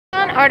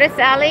on, Artist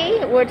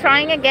Alley. We're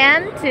trying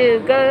again to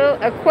go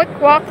a quick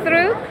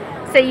walkthrough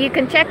so you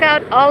can check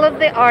out all of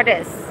the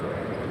artists.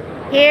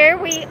 Here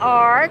we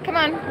are. Come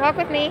on, walk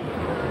with me.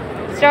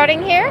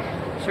 Starting here?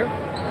 Sure.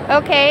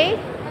 Okay.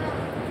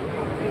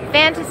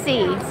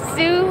 Fantasy,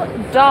 Sue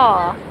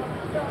Daw.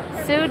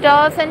 Sue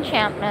Dawes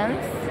Enchantment.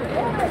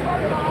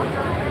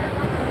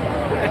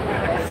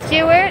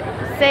 Stuart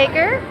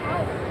Sayger.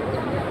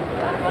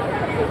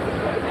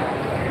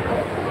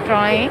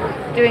 Drawing,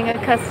 doing a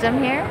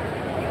custom here.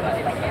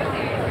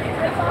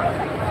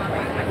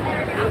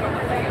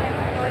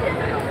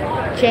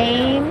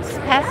 James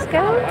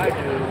Pascoe.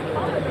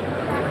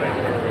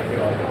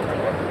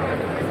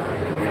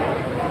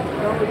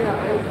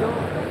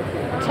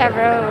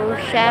 Tarot,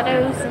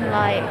 Shadows and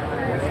Light.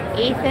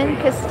 Ethan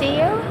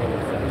Castillo.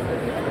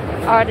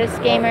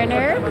 Artist Gamer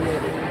Nerd.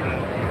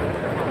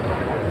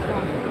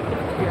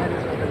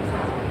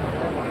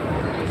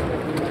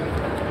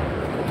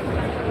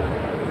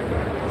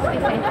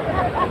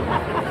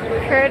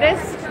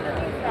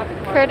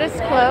 Curtis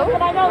Clow,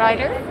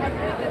 writer.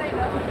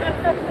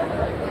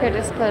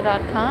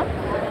 CurtisClow.com.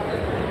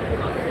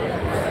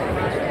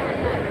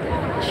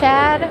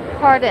 Chad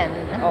Hardin.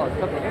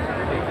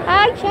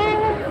 Hi,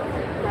 Chad.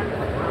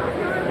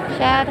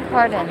 Chad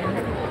Hardin.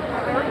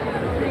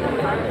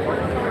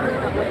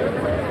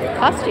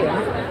 Costume.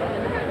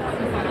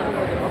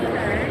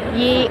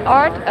 Ye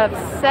Art of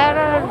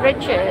Sara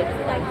Richard.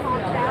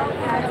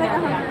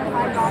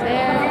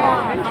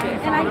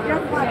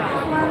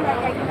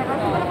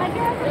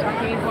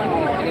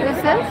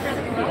 Who's this?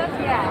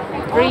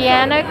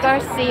 Brianna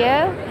Garcia.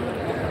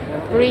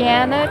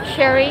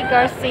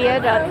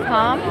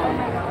 BriannaCherryGarcia.com.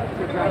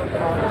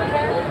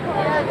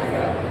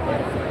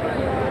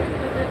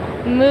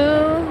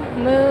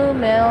 Moo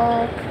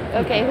Milk.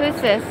 Okay,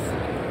 who's this?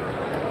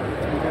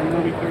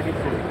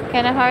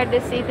 Kind of hard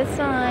to see the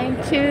sign.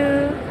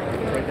 Two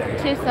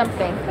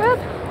something. Oop,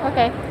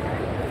 okay.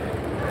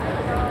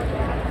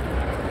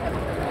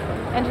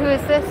 And who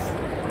is this?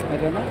 I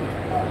don't know.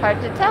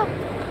 Hard to tell.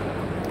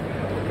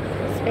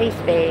 Space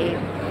Babe.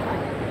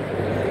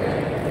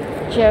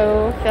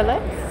 Joe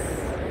Phillips.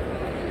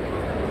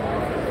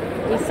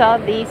 We saw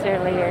these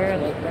earlier.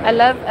 I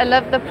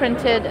love the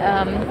printed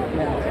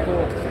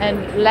and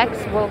Lex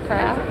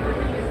Wolfcraft.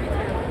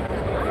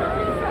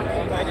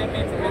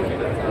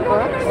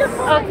 Books.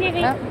 Oh,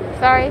 TV. Oh,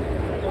 sorry.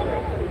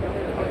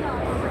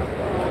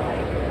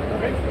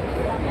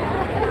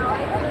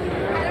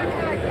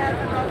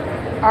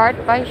 Art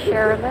by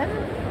Sherilyn.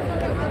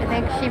 I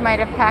think she might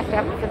have packed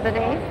up for the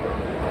day.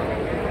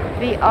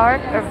 The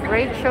Art of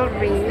Rachel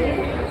Reed.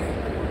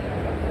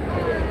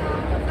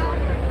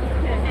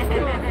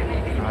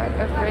 Art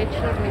of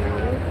Rachel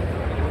Reed.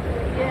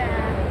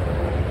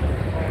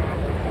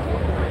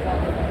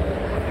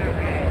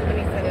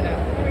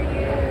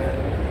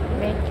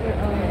 Make your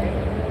own.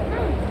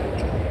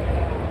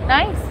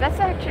 Nice. That's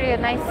actually a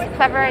nice,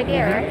 clever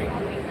idea, right?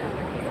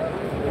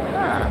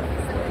 Huh.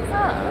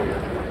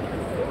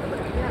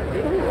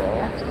 Cool.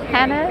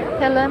 Hannah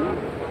Hillam,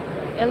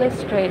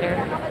 illustrator.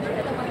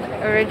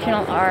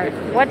 Original art.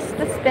 What's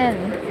the spin?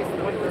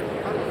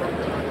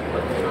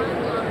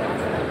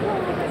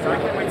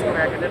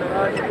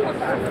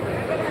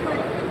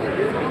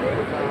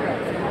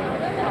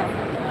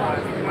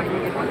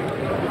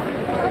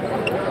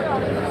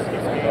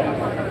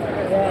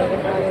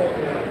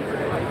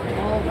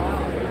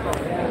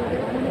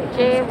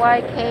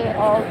 JYK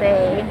All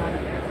Day.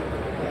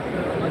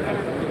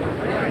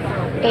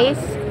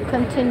 Ace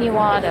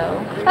Continuado.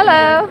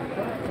 Hello.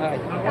 Hi.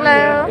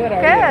 Hello.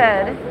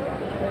 Good.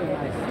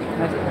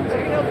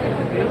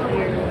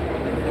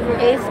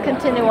 Ace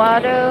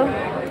Continuado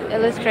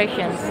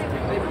illustrations.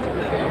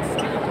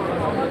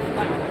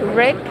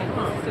 Rick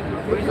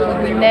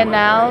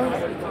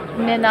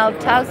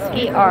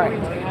Ninaltowski art.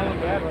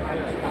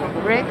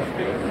 Rick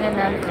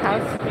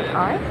Ninaltowski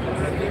art.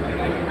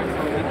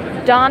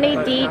 Donny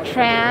D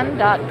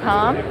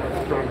Tran.com.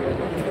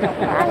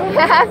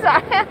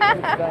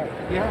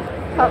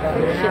 Pulp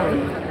Fiction.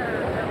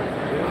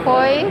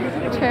 Koi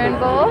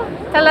Turnbull.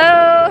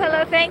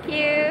 Hello, thank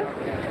you.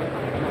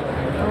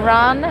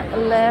 Ron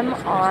Lim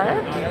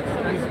Art.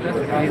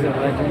 He's a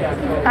legend.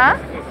 Huh?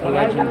 A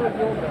legend.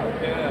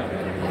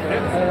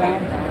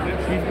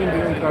 She's been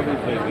doing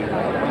covers lately.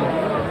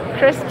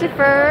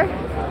 Christopher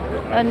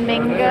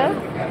Uminga.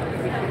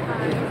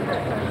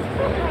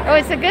 Oh,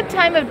 it's a good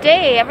time of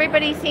day.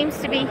 Everybody seems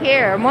to be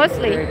here,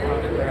 mostly.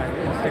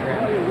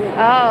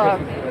 Oh,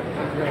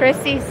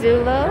 Chrissie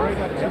Zullo.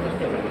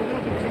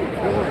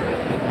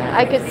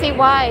 I could see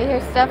why.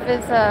 Her stuff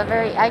is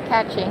very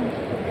eye-catching.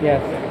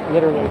 Yes,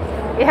 literally.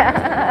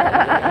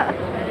 Yeah.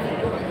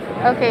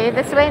 Okay,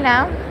 this way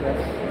now.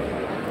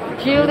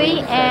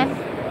 Julie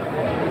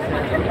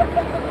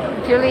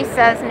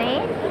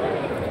Sczesny.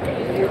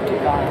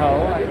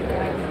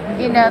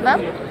 You know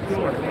them?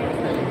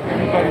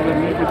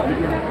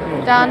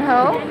 Don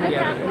Ho.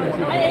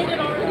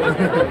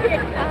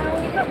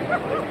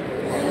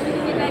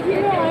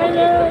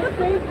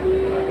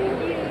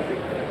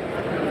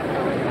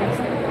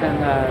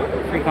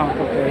 and free comic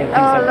book day and things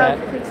Oh, like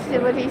look, that. see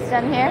what he's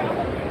done here?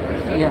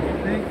 Yeah.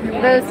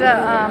 Those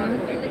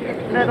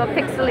little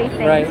pixely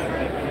things. Right.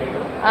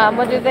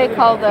 What do they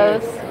call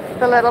those?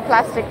 The little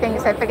plastic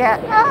things, I forget.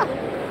 Ah!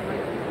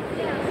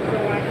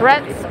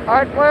 Brett's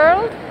Art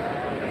World.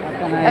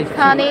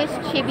 Akane's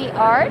Chibi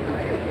Art.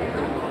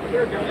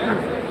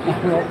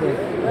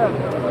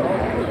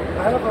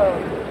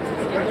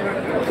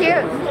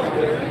 Cute.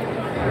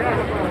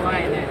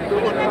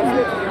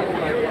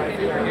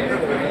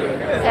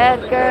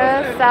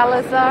 Edgar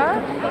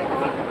Salazar.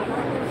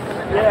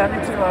 Yeah, me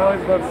too. I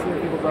always love seeing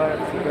people draw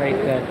it. Great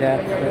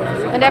depth.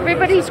 And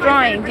everybody's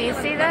drawing. Do you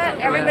see that?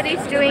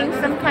 Everybody's doing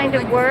some kind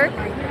of work.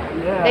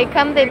 They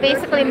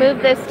basically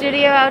move the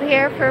studio out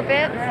here for a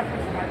bit.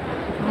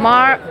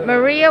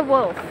 Maria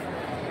Wolf.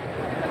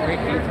 Great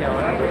detail.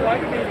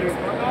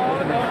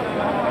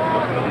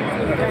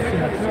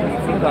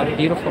 Think about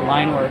beautiful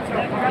line work, the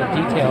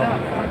detail.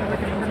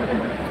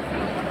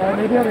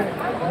 Maybe I didn't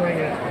bring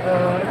it.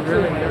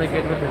 Really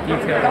good with the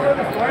detail.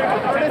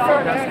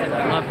 Dustin, I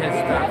love his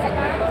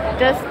stuff.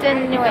 Dustin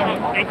Nguyen.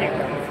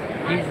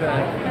 He's a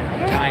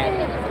giant.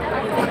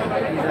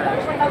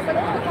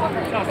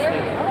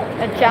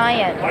 A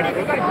giant. Comic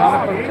book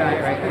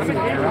giant,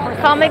 right?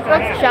 Comic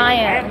book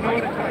giant.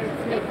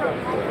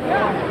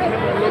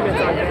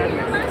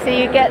 So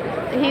you get,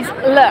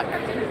 look,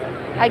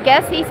 I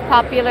guess he's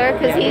popular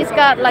because he's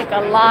got like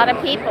a lot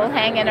of people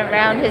hanging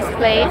around his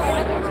place.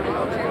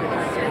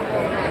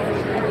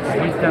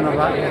 He's done a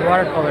lot. His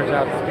watercolors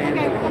are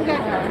outstanding.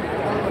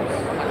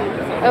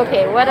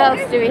 Okay, what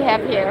else do we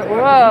have here?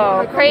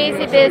 Whoa,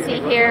 crazy busy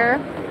here.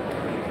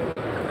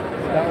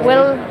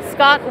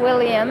 Scott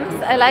Williams.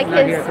 I like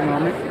Not here at the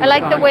moment. I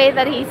like the way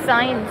that he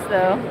signs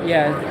though.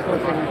 Yeah, it's a cool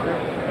signature.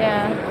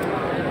 Yeah.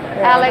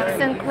 Alex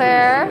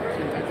Sinclair.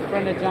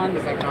 Friend of John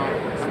Bursex.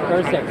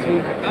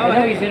 I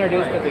know he's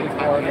introduced us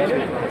before.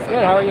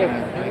 Good, how are you?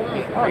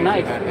 Oh,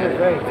 nice. Good,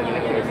 great.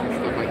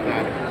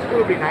 It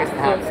would be nice to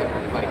have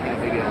something like that,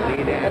 maybe a lead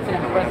in. That's an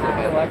impressive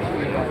collection.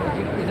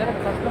 Is that a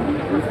custom?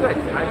 It's good.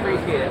 I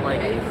appreciate it.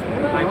 Like, I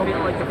feel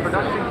like the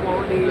production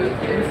quality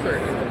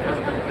insert is the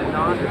custom. The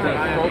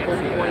focal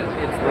point,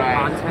 it's the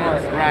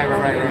content. Right.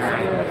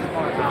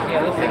 Yeah,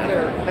 those things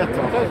are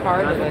so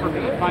hard to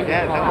find.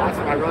 Yeah, no,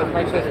 awesome. I really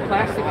like appreciate those it.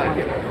 plastic ones.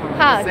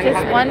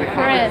 Just one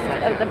print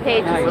of the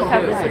pages and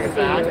covers to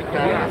see.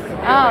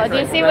 Oh, do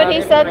you see what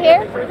he said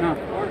here?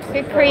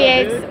 He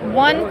creates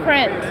one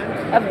print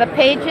of the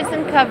pages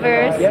and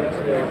covers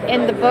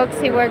in the books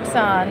he works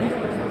on.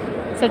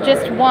 So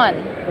just one.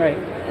 Right.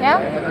 Yeah?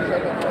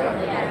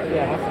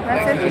 Yeah.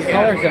 That's He interesting.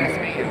 colors them.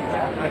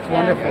 That's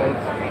wonderful.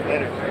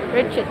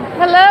 Richard.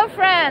 Hello,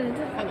 friend.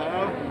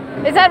 Hello.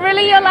 Is that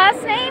really your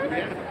last name?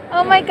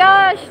 Oh my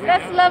gosh,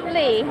 that's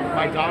lovely.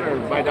 My daughter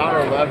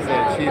loves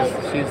it.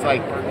 She's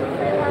like,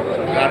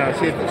 I don't know,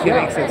 she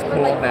thinks it's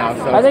cool now.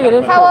 So I think it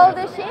is. How old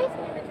is she?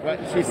 But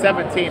she's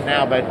 17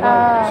 now, but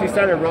she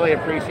started really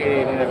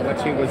appreciating it when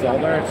she was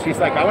older. She's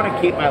like, I want to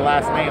keep my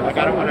last name. Like,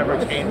 I don't want to ever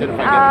change it if I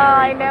get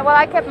I married. know. Well,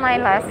 I kept my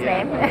last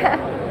name.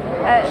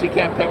 She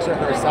can't picture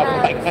herself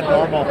like a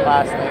normal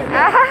last name.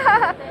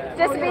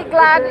 Just be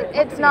glad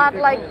it's not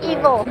like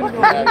evil.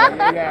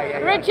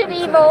 Richard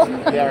Evil.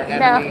 Yeah,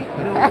 No. enemy.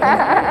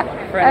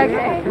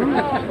 Okay.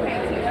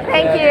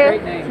 Thank you.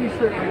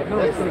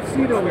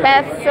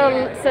 Beth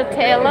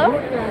Sutelo.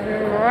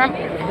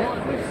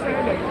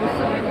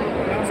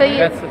 So you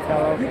Beth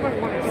Sutelo.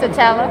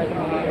 Sutelo.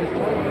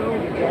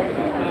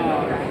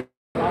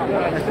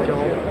 That's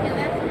Joel.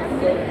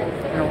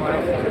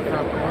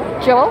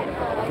 Joel?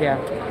 Yeah.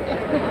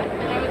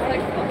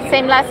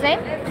 Same last name?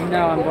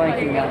 No, I'm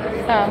blanking now.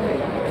 Oh.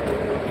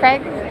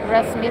 Kraig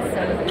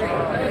Rasmussen.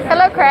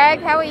 Hello, Kraig.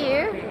 How are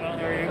you? How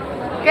are you?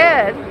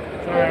 Good.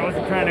 Sorry, I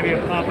wasn't trying to be a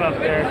pop-up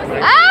there.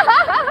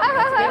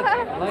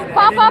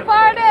 Pop-up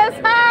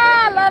artist.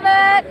 Ah, love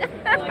it.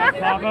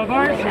 Pop-up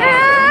art show.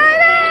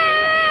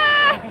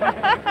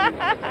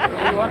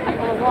 You want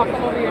people to walk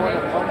over here?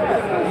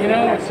 You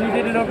know, she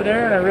did it over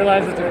there, and I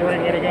realized it's a great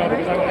way to go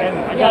because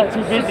I got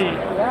too busy.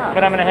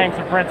 But I'm gonna hang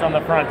some prints on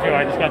the front too.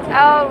 I just got too busy.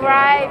 Oh,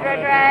 right.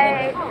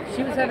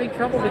 She was having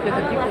trouble because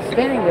the people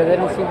standing there, they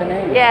don't see the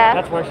name. Yeah.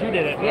 That's where she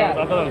did it. Yeah.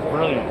 I thought it was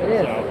brilliant. It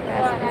is. So.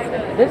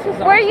 This is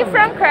Where are you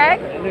from, Kraig?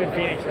 I live in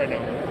Phoenix right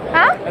now.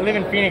 Huh? I live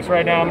in Phoenix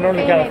right now. I'm a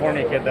Northern Phoenix.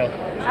 California kid though.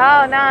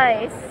 Oh,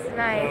 nice.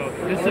 Nice.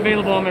 So this is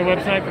available on my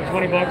website for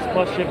 $20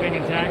 plus shipping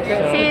and tax.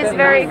 So She's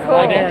very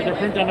cool. they're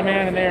print on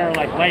demand and they are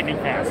like lightning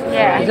fast.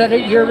 Yeah. Is that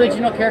your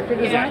original character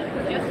design?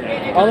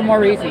 All the more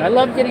reason. I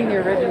love getting the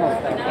original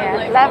stuff.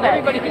 Yeah, love it.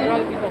 Everybody can draw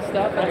people's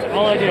stuff. That's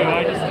all I do.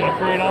 I just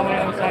create all my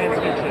own science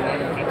fiction.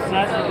 I'm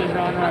obsessed with the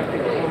genre. I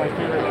think it's one of my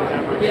favorite things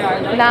ever. Yeah, I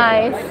like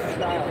Nice.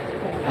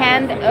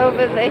 Hand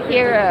over the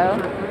hero.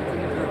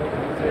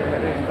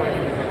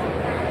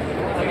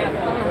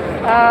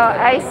 Oh,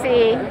 I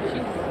see.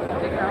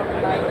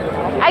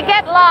 I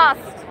get lost.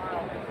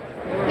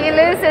 He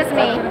loses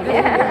me.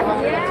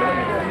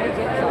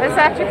 It's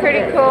actually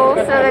pretty cool.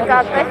 So they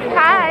got the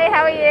hi.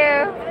 How are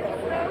you?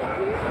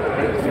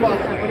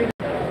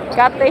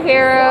 Got the I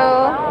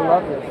hero.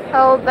 love this.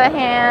 Hold the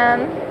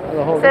hand.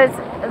 The whole- Says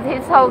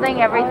he's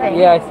holding everything.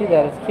 Yeah, I see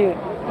that. It's cute.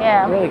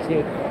 Yeah. Really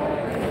cute.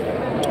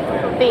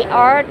 The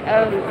Art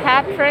of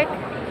Patrick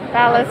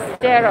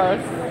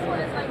Ballesteros.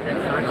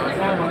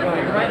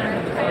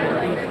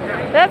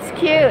 That's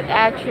cute,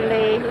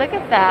 actually. Look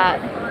at that.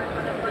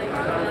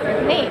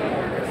 Neat.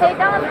 Hey,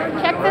 Don,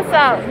 check this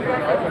out.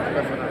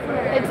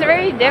 It's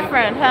very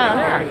different, huh?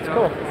 Yeah, it's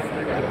cool.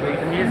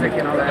 The music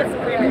and all that.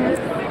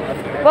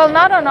 Well,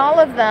 not on all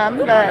of them,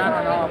 but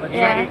But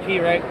yeah. key,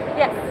 right?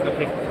 Yes.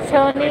 Okay.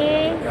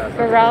 Tony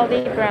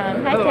Beraldi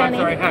Brown. Hi, Oh, I'm Tony.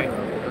 sorry. Hi.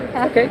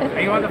 Okay.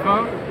 Are you on the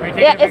phone? Are you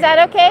taking Yeah, a is that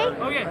okay?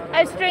 Oh, yeah.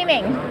 I'm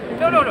streaming.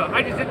 No.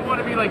 I just didn't want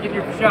to be like in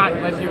your shot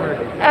unless you were.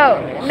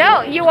 Oh,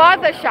 no, you are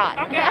the shot.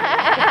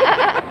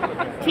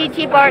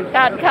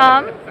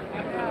 tgbart.com.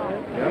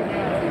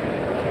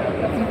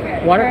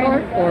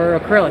 Watercolor or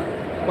acrylic?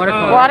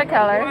 Watercolor.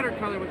 Watercolor.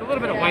 Watercolor with a little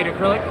bit of white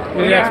acrylic.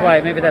 Maybe that's why.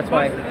 Maybe that's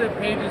why. Most of the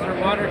pages are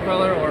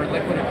watercolor or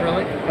liquid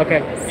acrylic.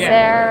 Okay.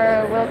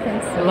 Sarah I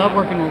Wilkinson. love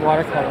working with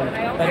watercolor.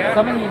 But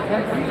some of the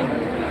intensity,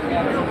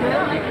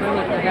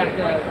 acrylic, you have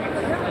to.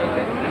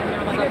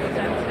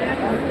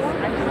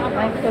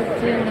 Michael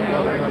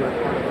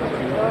Jr.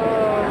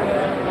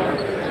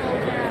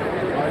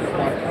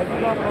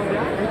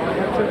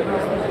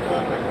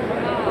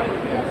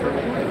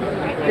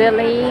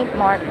 Billy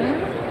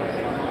Martin.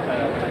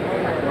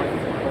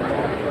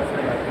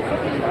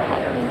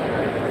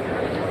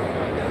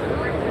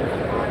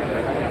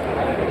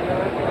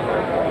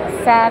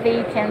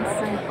 Savvy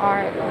Jensen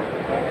Art.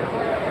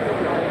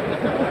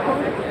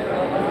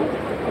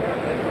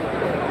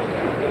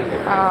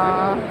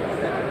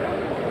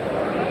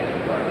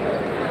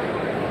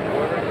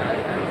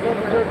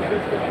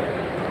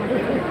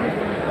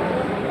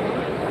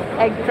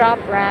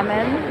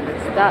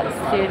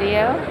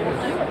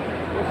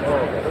 EggDropRamen.studio.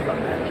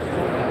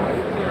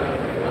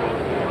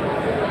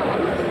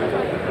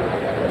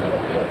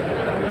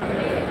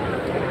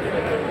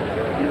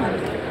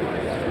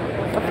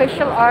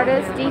 Official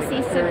artist,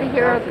 DC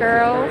Superhero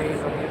Girls,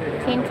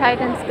 Teen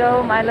Titans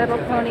Go, My Little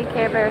Pony,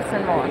 Care Bears,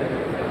 and more.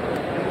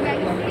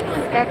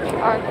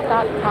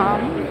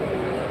 Sketchart.com.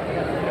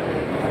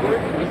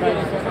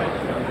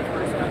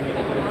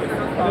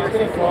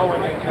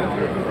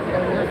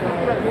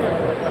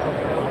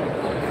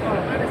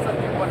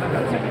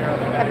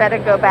 I better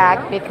go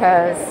back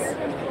because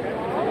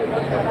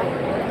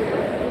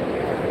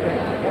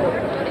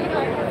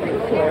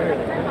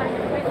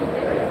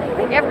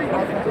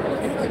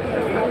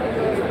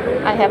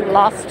I have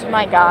lost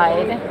my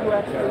guide.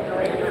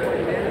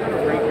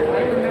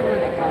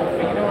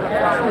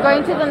 I'm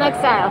going to the next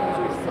aisle.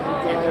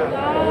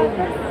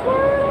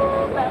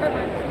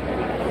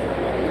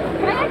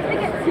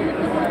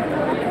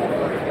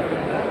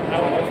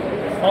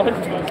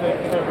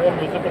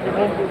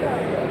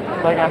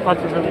 Like, I thought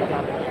you really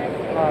got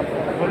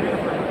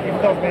even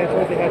though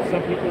Manitoba, they had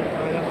some people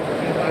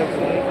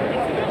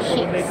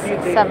Sheets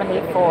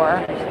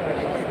 74.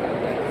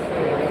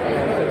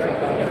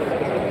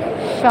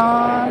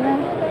 Sean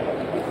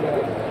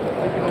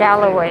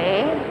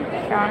Galloway.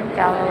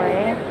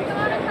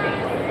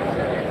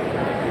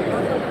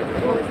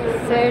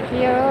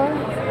 Sergio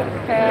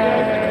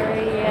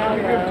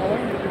Cariello.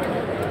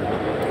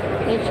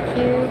 HQ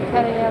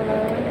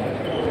Cariello.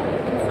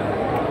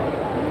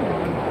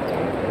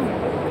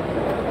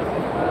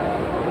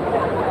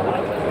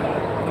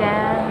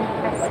 Dan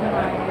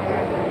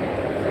Kessmeyer.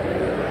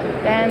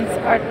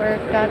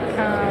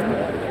 DansArtwork.com.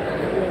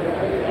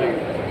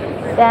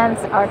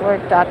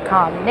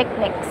 DansArtwork.com. Nick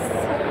Nicks.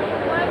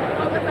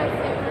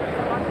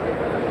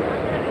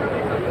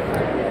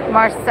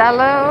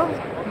 Marcelo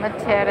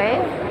Matere.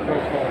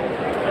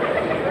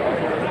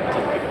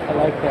 I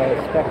like the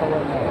speckle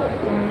and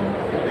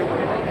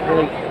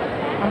really.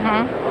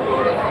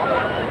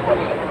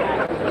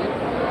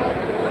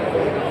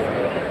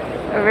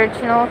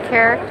 Original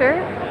character.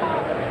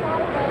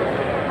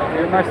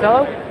 You're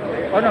Marcelo?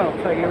 Oh no,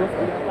 sorry, you're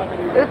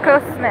Uko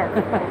Smith.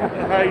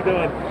 How you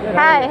doing?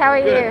 Hi, how are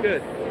you?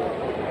 Good.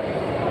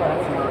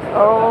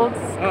 Old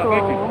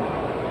school.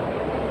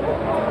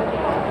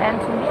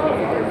 Benton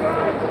chairs.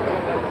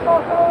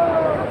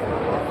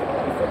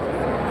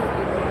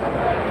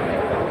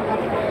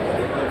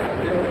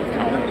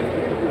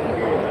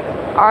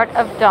 Art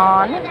of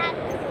Dawn.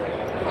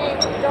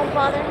 Don't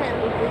bother him.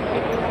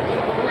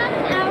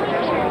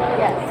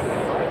 Yes.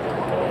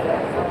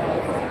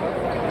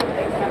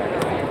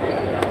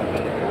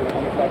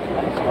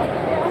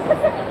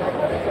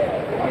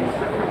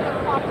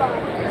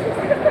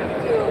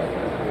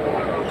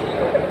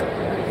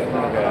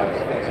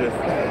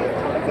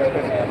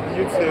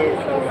 You too.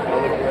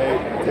 All look great.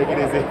 Take it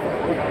easy.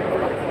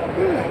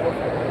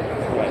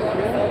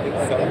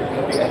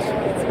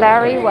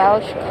 Larry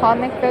Welsh,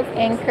 comic book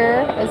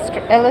inker,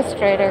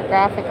 illustrator,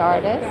 graphic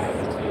artist.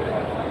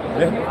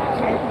 Here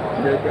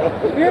you go.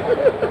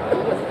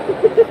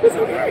 It's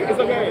okay. It's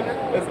okay.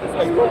 It's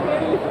like,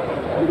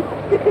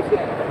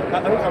 I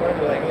remember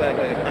like I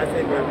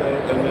say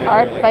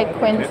Art by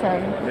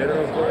Quinton. I'm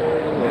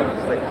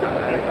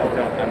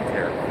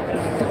terrible.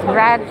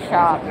 Rad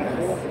shop.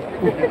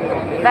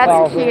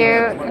 That's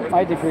cute.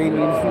 My degree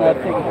means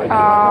nothing.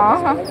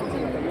 Aww.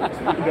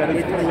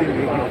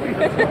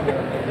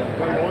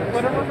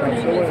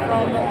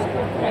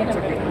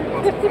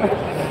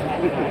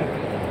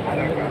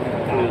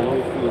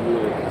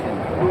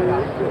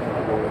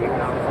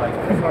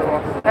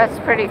 That's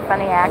pretty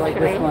funny, I like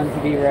actually. this one to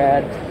be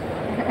rad.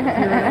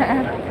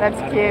 That's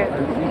cute.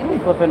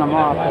 Flipping them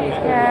off.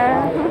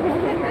 Yeah.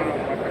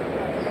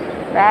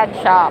 Rad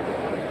shop.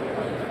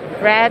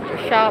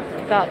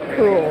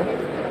 Radshop.cool.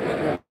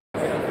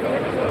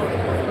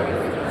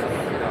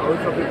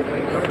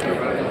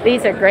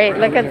 These are great.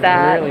 Look at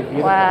that. Really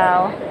beautiful.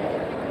 Wow.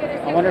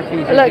 I wonder if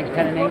he's Look. using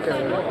pen and ink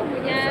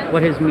or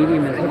what his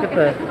medium is. Look at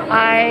the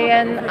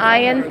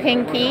Iron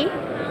pinky.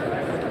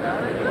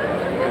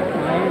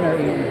 iron or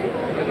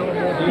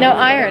ink. No,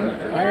 iron.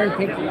 Iron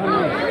pink. Oh,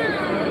 nice.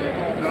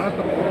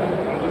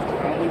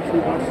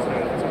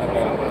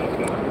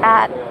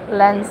 At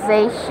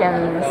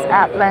Lensations.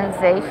 At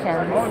Lensations.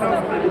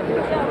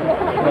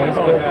 Yeah, he's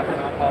good.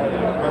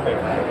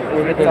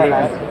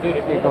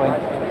 You're going.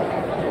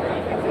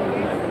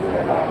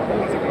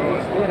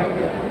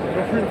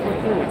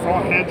 It's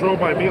all hand drawn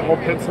by me, all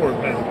pencil or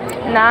pen.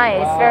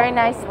 Nice. Very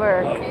nice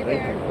work.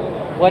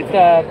 What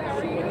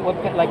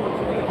pen, like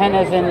pen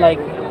as in like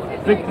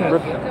Big pen.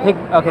 pig?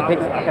 Okay, pig.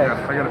 Okay.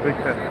 Yeah, I got a big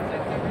pen.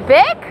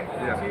 Big?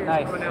 Yeah.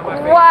 Nice.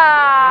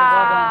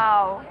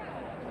 Wow.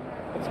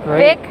 It's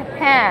great. Big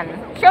pen.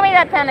 Show me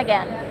that pen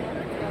again.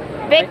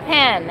 Big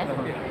pen.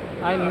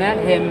 I met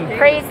him.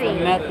 Crazy. I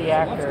met the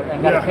actor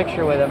and got Yeah. a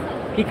picture with him.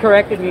 He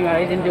corrected me when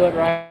I didn't do it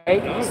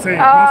right. Same.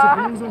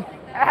 Oh.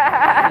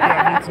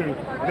 Yeah, me too.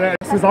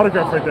 That's his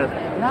autograph right there.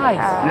 Nice.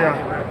 Yeah.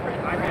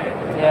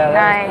 Yeah,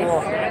 that Nice.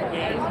 was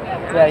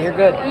cool. Yeah, you're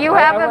good. You I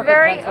have work a with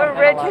very pencil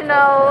pen a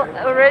lot.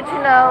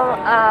 original,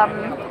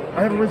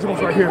 I have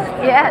originals right here.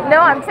 yeah, no,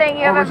 I'm saying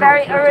you have a Original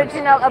very characters.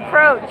 original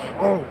approach.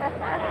 Oh.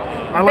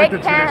 I like the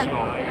Big pen.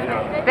 traditional.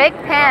 Yeah. Big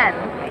pen.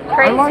 I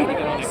Crazy.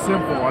 like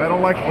simple. I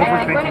don't like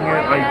overthinking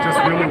it. I just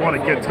really want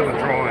to get to the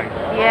drawing.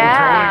 Yeah. The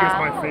drawing is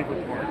my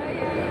favorite part.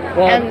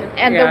 Well,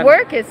 And yeah, the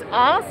work is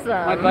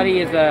awesome. My buddy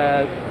is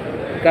a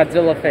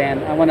Godzilla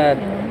fan. I want to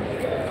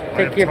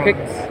take your tons.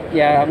 pics.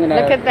 Yeah, I'm gonna.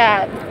 Look at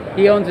that.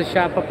 He owns a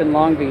shop up in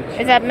Long Beach.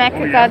 Is that Mecha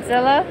Oh, yeah?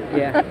 Godzilla?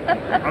 Yeah.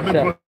 I'm in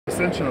So-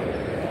 Placentia.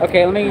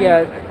 Okay, let me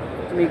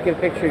get a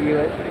picture of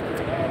you.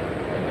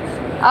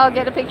 I'll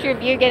get a picture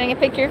of you getting a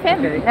picture of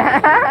him. Okay.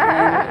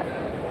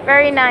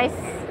 Very nice.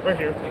 Right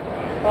here.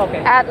 Okay.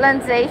 At Yeah, I'll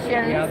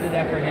Lensations do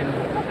that for him.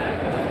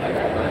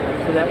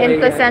 So that in way,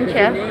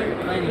 Placentia.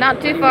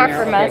 Not too far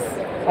from us.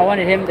 I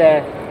wanted him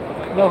to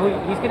know who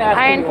he's gonna ask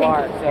Iron who you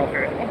are. Pinky.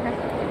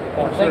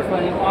 So, thanks,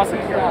 buddy.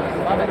 Awesome stuff.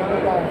 Love it.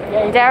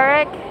 Yeah,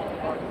 Derek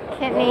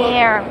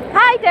Kinnear.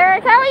 Hi,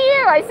 Derek. How are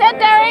you? I said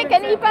Derek,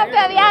 and he popped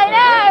up. Yeah, I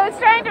know. I was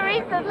trying to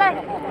read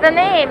the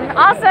name.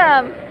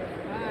 Awesome.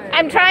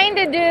 I'm trying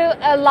to do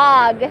a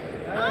log.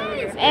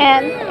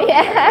 And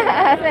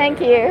yeah, thank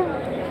you.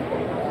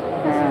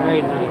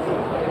 Very nice.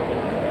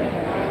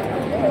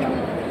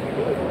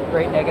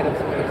 Great negative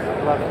space.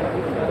 Love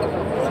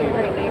it.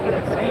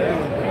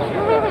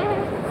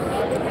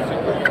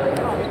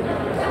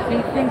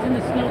 See things in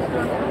the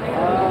snowstorm.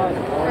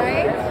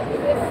 Right?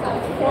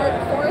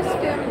 Forced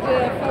him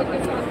to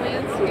focus on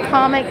landscape.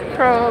 Comic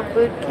Pro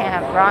Boot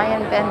Camp,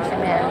 Ryan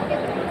Benjamin.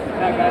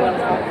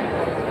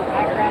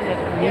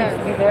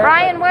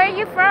 Ryan, where are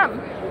you from?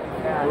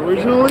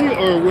 Originally,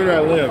 or where do I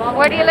live?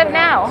 Where do you live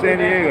now? San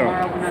Diego.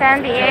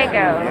 San Diego.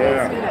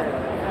 Yeah.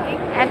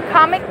 And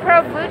Comic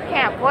Pro Boot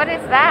Camp, what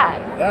is that?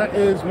 That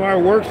is my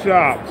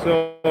workshop.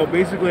 So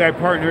basically, I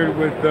partnered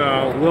with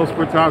Will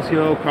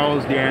Spertasio,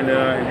 Carlos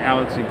Deanda, and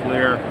Alex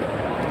Sinclair,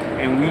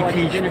 and we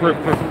teach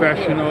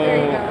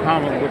professional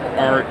comic book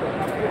art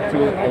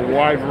to a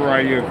wide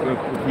variety of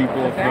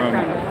people. From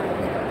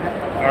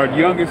our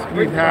youngest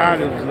we've had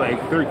was like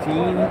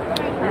 13,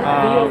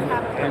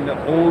 and the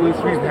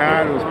oldest we've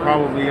had was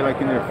probably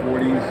like in their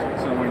 40s,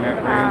 somewhere in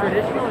that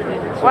range.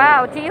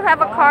 Wow, do you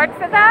have a card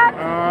for that?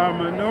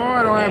 No,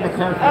 I don't have a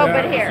card for Oh,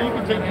 that. but here. So you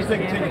can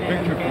take a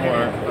picture for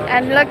it.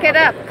 And look it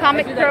up,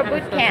 Comic Pro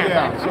Boot Camp.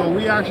 Yeah, so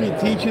we actually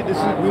teach it. This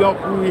is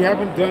we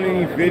haven't done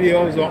any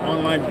videos or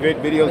online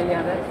videos.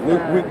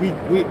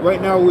 We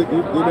right now we've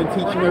been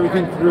teaching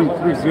everything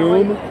through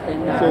Zoom.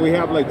 So we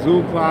have like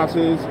Zoom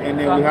classes, and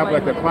then we have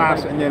like a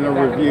class and then a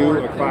review,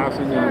 a class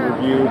and then a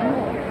review.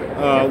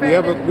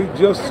 We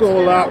just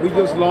sold out. We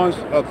just launched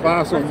a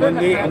class on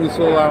Monday, and we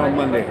sold out on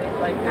Monday.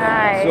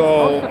 Nice.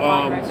 So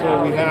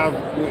we have.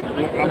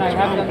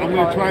 I'm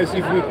going to try to see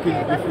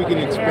if we can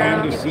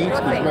expand the seats,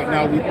 because right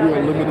now we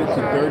are limited to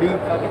 30. So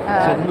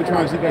I'm going to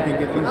try to see if I can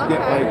at least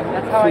get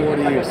like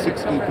 40 or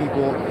 60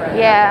 people.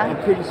 Yeah.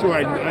 I'm pretty sure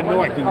I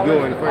know I can do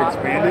it. If I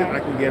expand it, I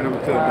can get them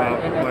to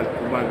about that much.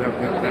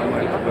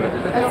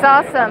 But That's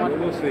awesome.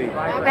 we'll see.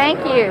 Thank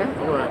you,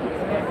 All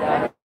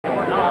right.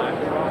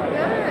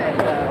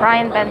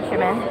 Ryan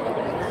Benjamin.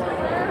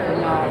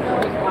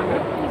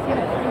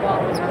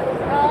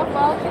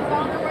 Well, she's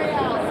on her way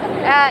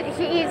out.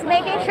 He's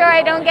making sure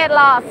I don't get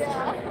lost.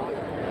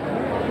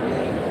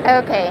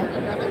 Okay,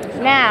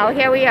 now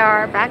here we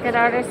are back at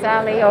Artist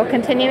Alley, or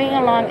continuing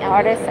along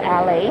Artist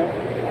Alley.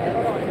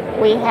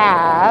 We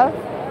have,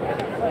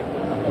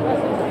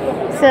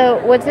 so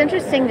what's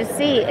interesting to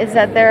see is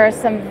that there are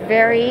some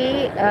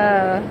very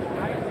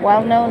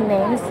well-known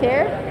names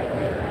here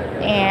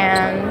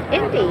and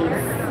indies,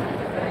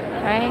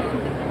 right?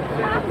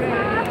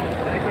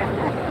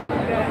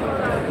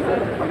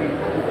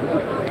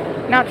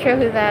 Not sure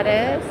who that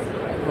is.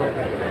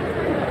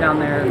 Down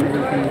there, maybe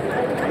you can.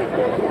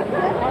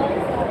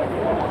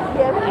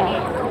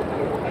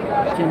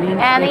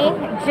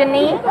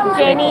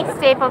 Janie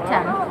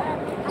Stapleton.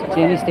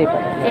 Janie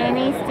Stapleton.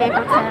 Janie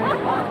Stapleton,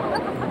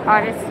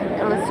 artist and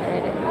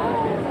illustrator.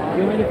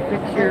 You want me to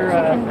fix your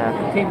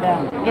came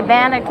down? Your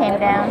banner came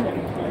down.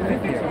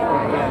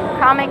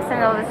 Comics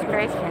and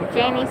illustration.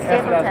 Janie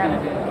Stapleton.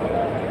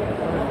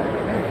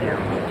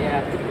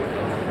 Yeah.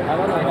 I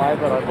don't know why,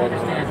 but I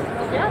understand.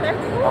 Yeah, they're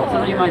cool.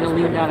 Somebody might have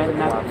leaned down and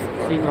not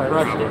seen the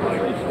brush.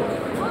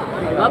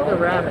 I love the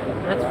rabbit.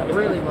 That's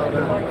really well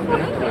done.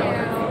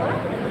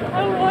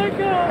 Oh my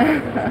god.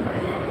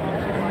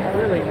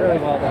 Really, really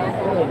well done.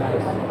 Really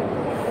nice.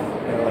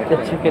 The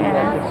chicken.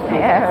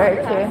 Yeah,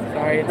 right too.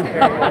 Sorry, it's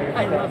very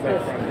I love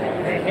this. I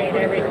hate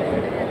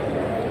everything.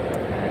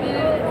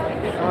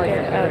 Oh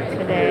yeah, out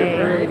today.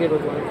 Really good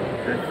with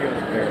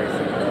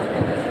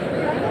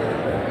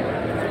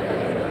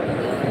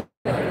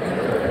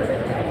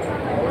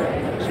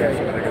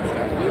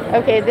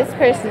Okay, this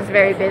person is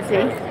very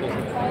busy.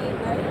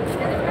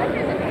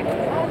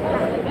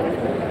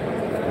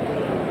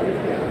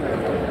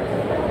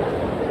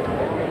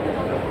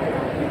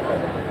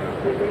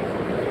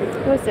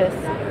 Who's this?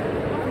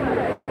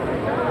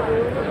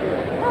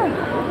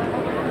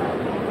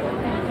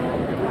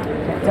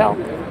 Can't tell.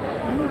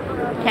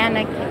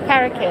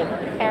 Karakid.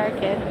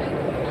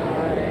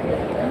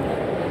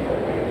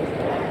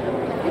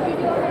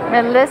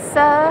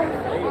 Melissa.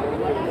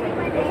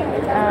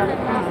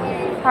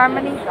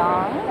 Harmony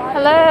Song.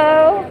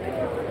 Hello.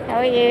 How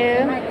are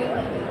you?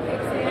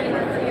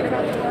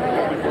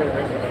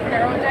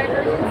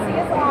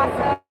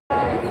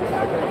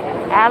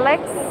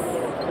 Alex.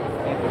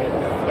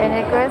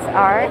 Edgar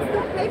Art.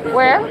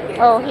 Where?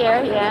 Oh,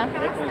 here, yeah.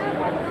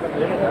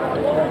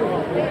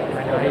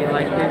 How do you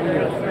like it?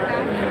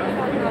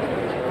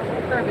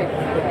 Perfect.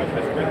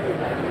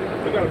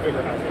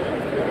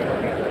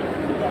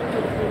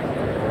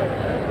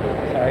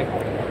 Sorry.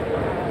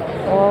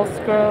 All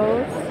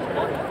Scrolls.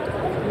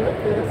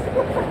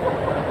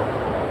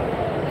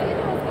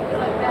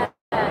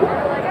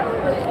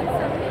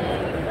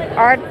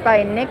 Art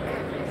by Nick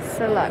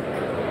Seluk.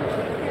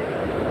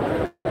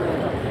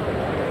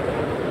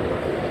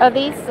 Are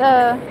these I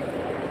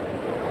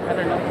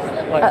don't know.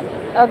 What?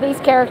 are these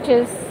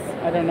characters?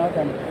 I don't know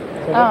them.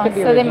 So, Oh,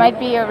 so they might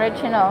be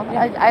original.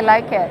 Yeah. I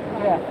like it.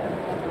 Yeah.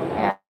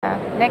 Yeah.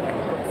 Nick Maybe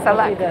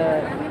Seluk.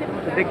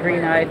 the big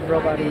green-eyed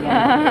robot.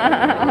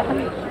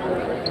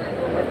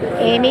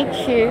 Amy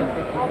Chu.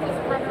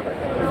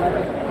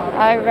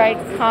 I write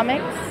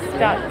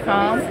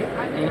comics.com.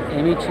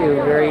 Amy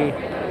Chu, very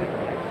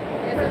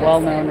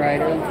well-known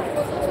writer.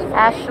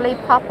 Ashley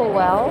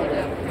Popplewell.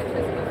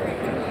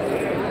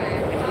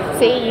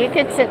 See, you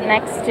could sit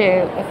next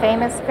to a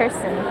famous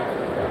person.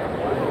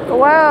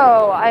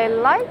 Whoa, I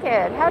like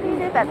it. How do you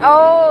do that?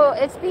 Oh,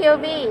 it's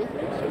POV.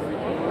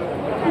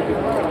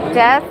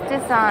 Death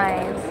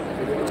Designs.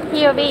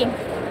 POV.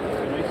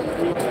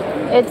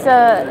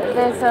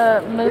 There's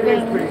a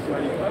moving.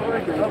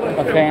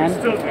 A fan?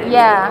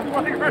 Yeah.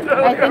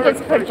 I think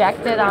it's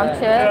projected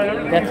onto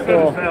it. That's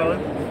cool.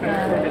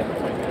 Yeah.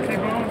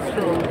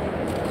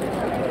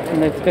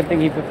 And it's a good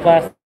thing you put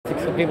plastic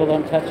so people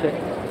don't touch it.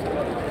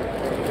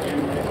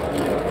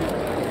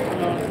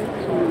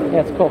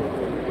 Yeah, it's cool.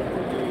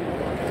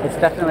 It's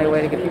definitely a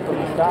way to get people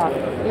to stop.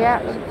 Yeah.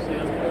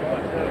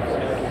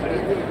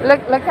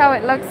 Look how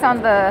it looks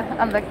on the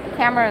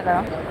camera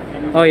though.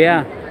 Oh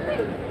yeah.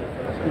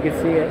 You can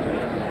see it.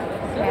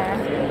 Yeah.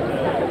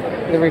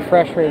 The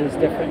refresh rate is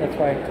different, that's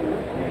why.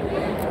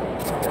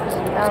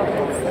 Oh,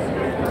 this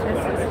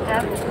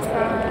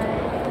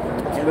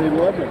is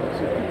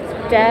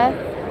Death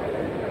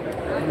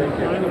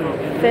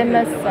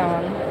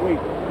Fimison.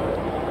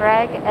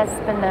 Greg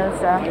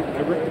Espinosa.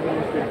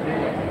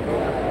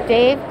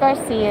 Dave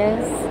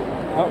Garcia's.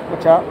 Oh,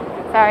 watch out.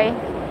 Sorry.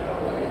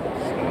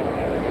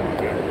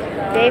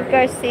 Dave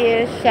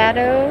Garcia's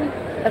Shadow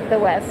of the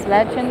West,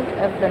 Legend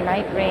of the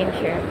Night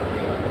Ranger.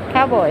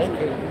 Cowboy.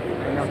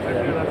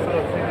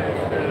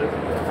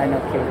 I know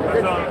Kate.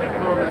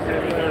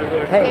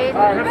 Hey.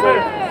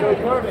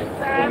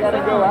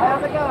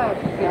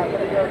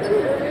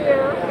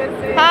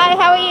 Hi,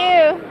 how are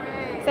you?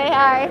 Say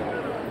hi.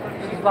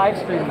 She's live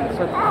streaming.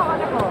 So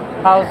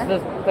how's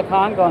the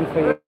con going for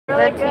you?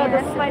 Really good.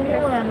 This is my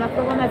new one. That's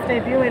the one that's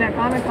debuting at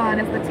Comic-Con.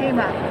 It's the team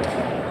up.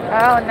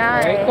 Oh,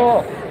 nice. Very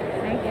cool.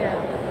 Thank you.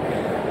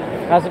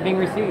 How's it being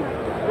received?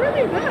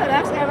 Really good.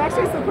 Actually, I'm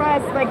actually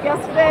surprised. Like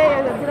yesterday,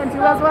 it didn't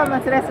do as well,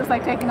 and today's just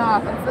like taking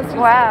off. It's just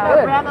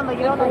Wow. randomly.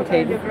 You don't know what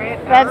to do. Great.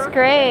 That's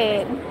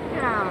great.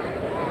 Yeah.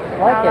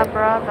 like it.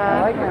 Brava.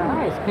 I like it.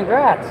 Nice.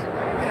 Congrats.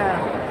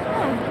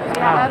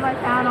 Yeah, I had my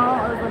panel.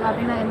 It was the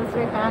Latina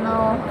industry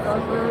panel. It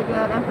was really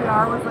good.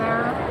 NPR was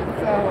there.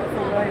 So it's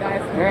really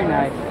nice. Very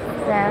nice.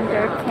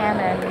 Standard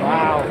Canon.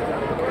 Wow.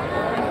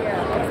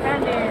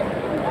 Expanded.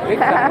 Big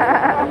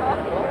time.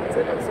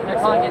 They're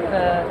calling it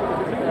the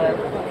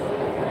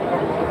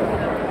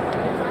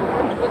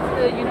what's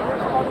the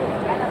universe called?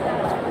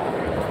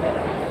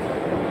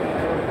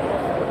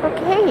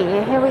 Okay,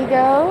 here we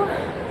go.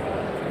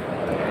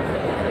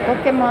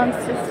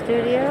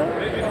 EggDropRamen.studio.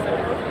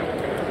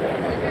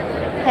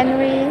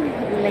 Henry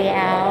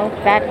Liao,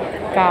 that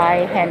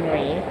guy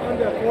Henry.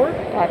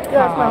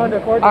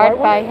 Art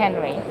by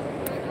Henry.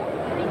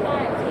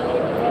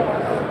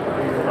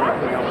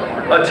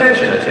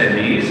 Attention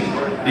attendees,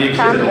 the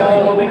exhibit hall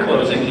will be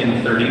closing in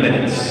 30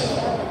 minutes.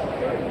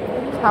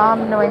 Tom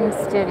Nguyen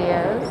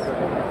Studios.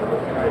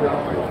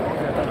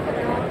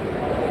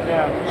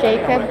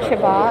 Jacob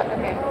Chabot.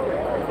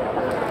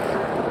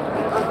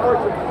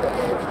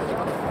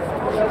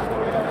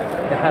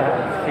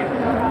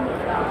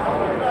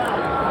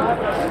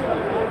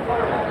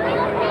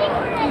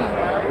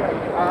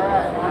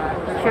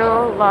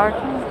 Joe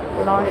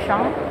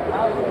Longchamp.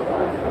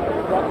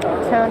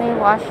 Tony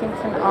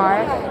Washington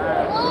Art.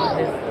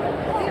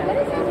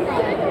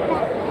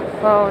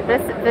 Whoa,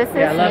 this is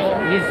Yeah, I love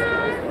me. he's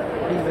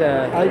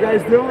How you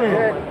guys doing?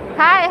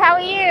 Hi, how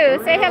are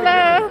you? Say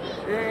hello.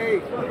 Hey.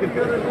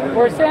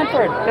 Where's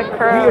Sanford? The He is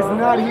Crow.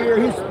 not here.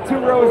 He's 2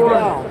 rows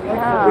down.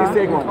 Yeah. Please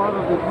take one.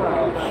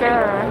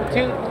 Sure.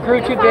 Crew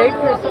too big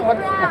or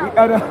something?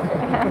 I know.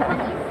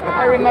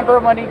 I remember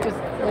when he just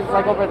was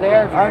like over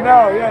there. I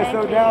know, yeah,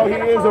 so now he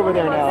is over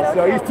there now.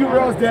 So he's 2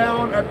 rows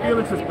down at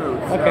Felix's booth.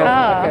 So. Okay.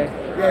 Oh.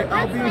 Yeah,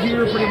 I'll be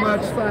here pretty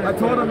much. I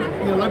told him,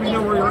 let me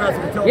know where you're at so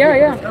I can tell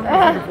Yeah, people. yeah.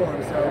 Everyone's looking for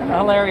him, so.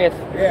 Hilarious.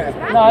 Yeah.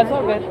 No, it's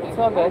all good. It's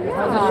all good.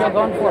 How's the show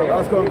going for you?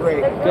 That's going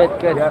great. Good,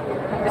 good. Yep.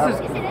 This is.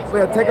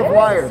 Yeah, take a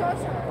flyer.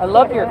 I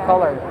love your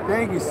color.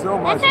 Thank you so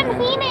much, man.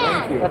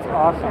 Thank you. That's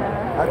awesome.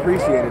 I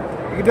appreciate it.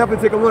 You can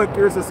definitely take a look.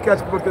 Here's a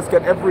sketchbook that's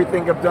got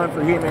everything I've done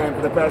for He-Man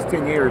for the past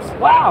 10 years.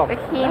 Wow. The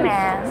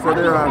He-Man. So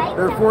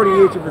they're 40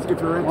 each if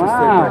you're interested.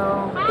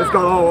 Wow. It's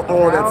got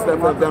all that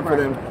stuff I've done for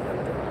them.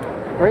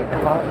 Great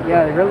color.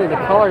 Yeah, really, the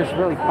colors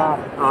really pop.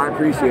 Oh, I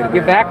appreciate it.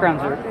 Your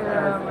backgrounds are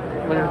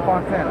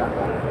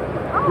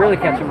really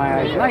catching my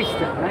eyes. Nice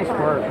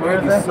work.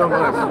 Thank you so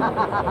much.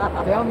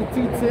 Down the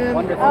T10.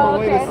 Wonderful. All the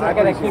way to I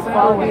gotta keep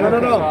following you. No.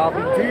 So I'll be-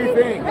 Do your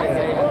thing.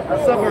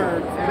 Summer.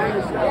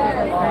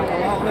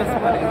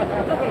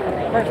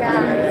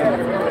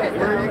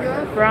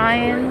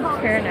 Brian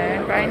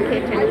Turner. Brian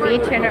K. Turner.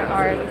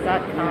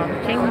 BTurnerArt.com.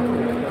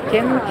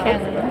 Jim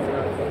Chen.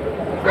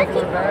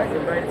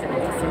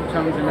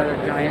 Tom's another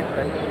giant,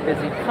 but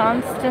busy.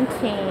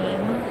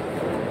 Constantine.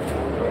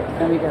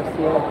 Kaveh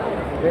Garcia,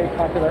 very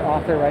popular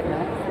author right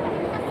now.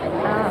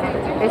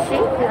 Oh, is she?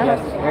 Yes,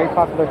 very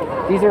popular.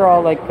 These are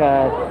all like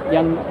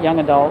young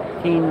adult,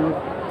 teen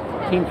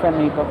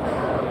friendly books.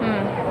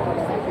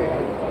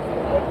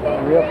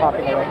 Real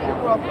popular right now.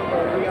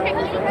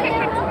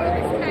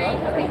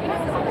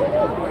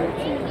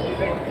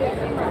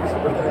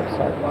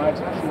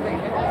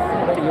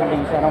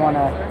 I don't want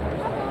to.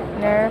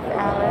 Nerve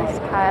Alice,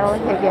 Kyle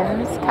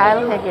Higgins.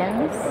 Kyle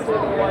Higgins. No,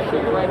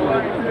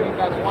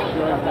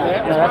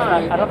 that's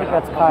not, I don't think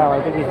that's Kyle.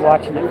 I think he's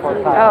watching it for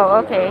Kyle.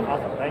 Oh, okay.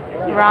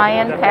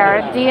 Ryan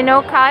Parrott. Do you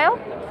know Kyle?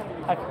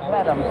 I've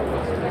met him.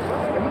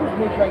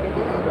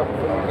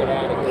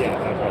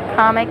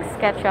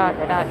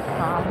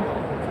 ComicSketchArt.com.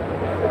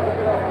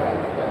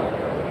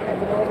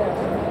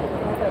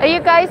 Are you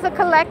guys a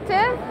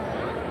collective?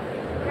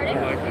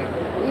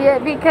 Yeah,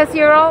 because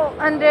you're all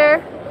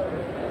under.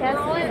 Yes.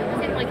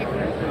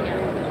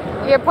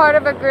 You're part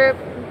of a group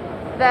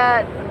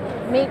that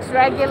meets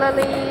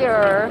regularly,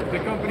 or?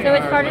 So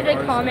it started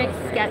at Comic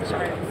Sketch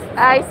Art.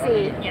 I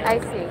see. I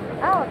see.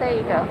 Oh, there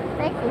you go.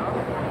 Thank you.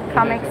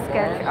 Comic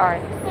Sketch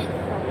Art.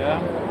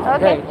 Yeah.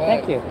 Okay. Great,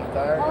 thank you.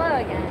 Hello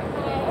again.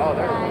 Oh,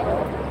 there you go.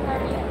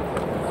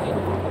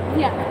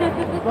 Yeah.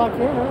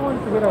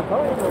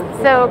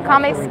 So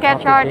Comic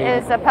Sketch Art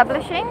is a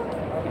publishing? I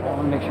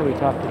want to make sure we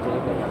talk to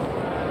David.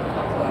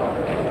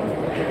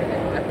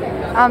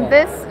 On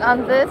this?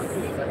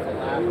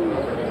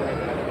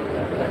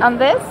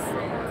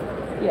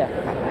 Yeah.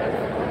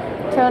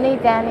 Tony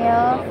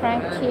Daniel,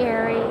 Frank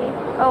Thierry.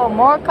 Oh,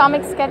 more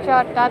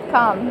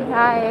ComicSketchArt.com.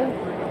 Hi.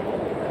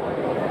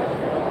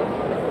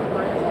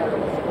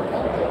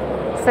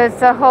 So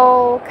it's a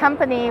whole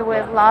company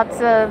with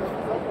lots of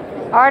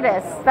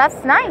artists.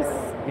 That's nice.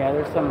 Yeah,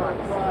 there's some.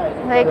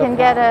 They can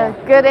get a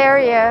good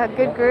area, a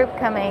good group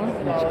coming.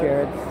 Mitch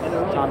Garrett,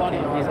 Tom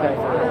King, these guys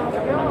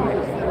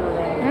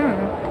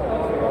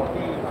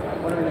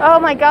Oh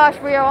my gosh,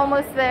 we are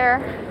almost there.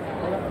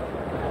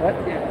 What?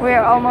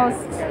 We're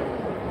almost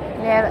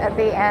at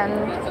the end.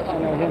 I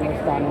know him as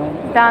Don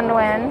Nguyen. Don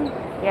Nguyen,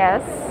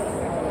 yes.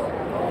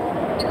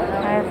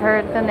 I've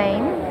heard the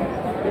name.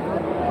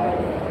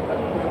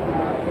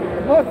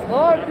 What's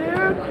up,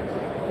 dude?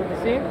 Good to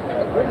see you.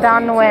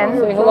 Don Nguyen.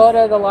 Say hello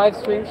to the live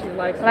stream. She's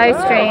live streaming.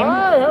 Live stream.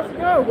 Hi, how's it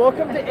going?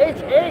 Welcome to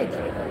HH.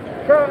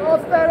 Carl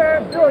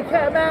Allstetter, Billy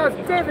Catmouse,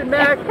 David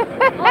Mack,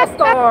 All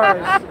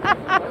Stars.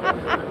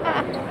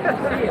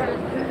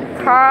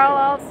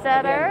 Carl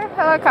Allstetter.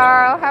 Hello,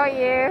 Carl. How are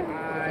you?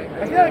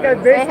 I feel like I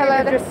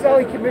basically just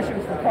selling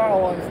commissions for Carl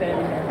while I'm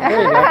standing here.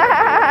 There you go.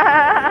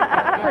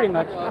 Pretty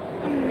much.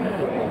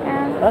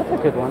 That's a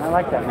good one. I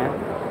like that, man.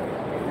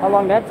 How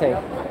long did that take?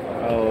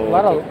 Oh, a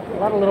lot of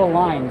little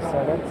lines. So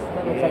that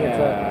looks like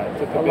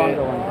it's a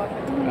longer one.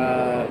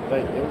 But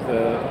it was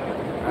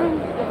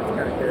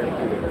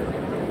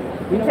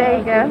There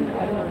you go.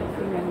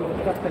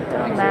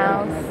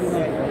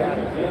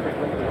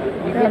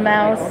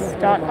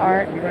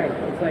 Mouse.art. You're right.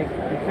 It's like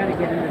you kind of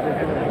get into the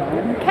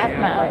cat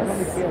mouse.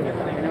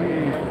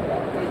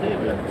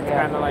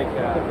 kind of like the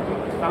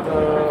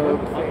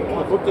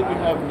book that we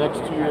have next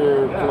to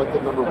your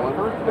collected number one,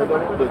 the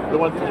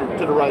one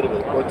to the right of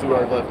it, or to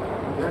our left.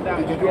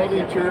 Did you do all the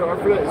interior art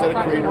for that? Is that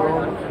a creator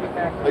own?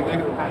 Like, I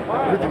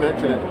heard you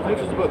mention it. How much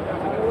is the book? I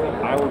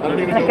don't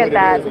even know Look what at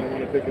that. it is. I'm going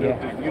to pick it up.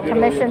 You did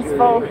Commission's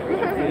full.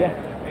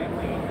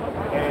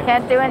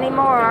 Can't do any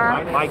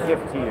more. My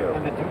gift to you.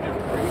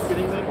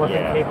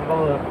 Wasn't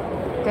capable of.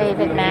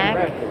 David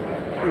Mack.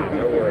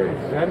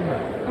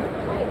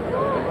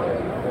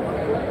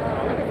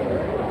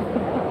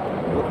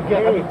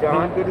 Hey,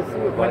 John, good to see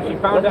you. When she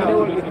found out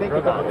what you think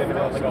about him, it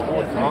was like a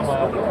whole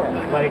drama.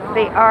 Like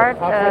The Art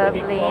of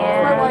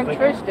Leanne. Like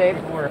Trish, Dave.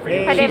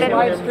 Hi, David. She's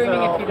live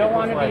streaming. If you don't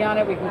want to be on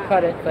it, we can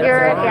cut it. But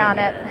You're on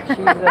it. She's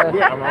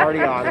Yeah, I'm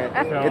already on it.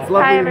 It's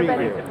lovely Hi, to meet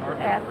everybody. you.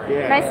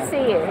 Yeah. Nice to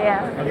see you.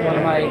 Yeah. one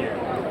of my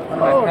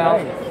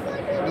pals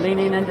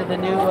leaning into the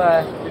new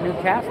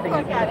casting.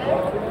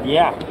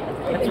 Yeah.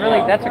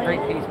 That's a great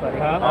piece, buddy.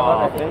 I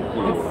love it. Thank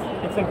you.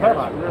 it's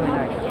incredible. Really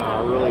nice.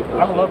 Really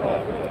I'm a local.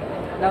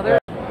 Now there's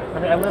I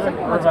mean, I live in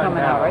what's Irvine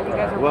coming now. out, right? You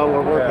guys are Well,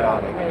 we're working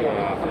on it.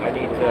 I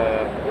need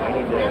to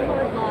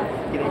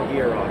get in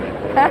gear on it.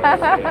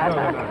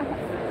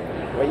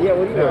 But yeah,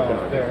 what are you working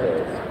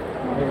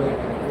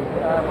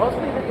on?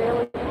 mostly the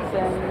dailies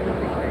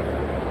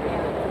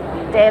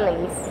and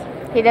Dailies.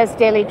 He does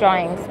daily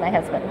drawings, my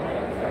husband.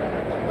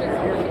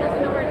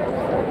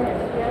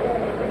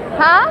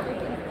 Huh?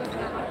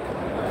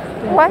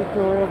 What?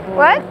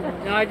 What?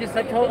 No, I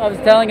was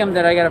telling him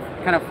that I gotta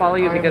kind of follow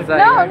you because No,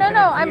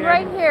 I'm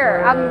right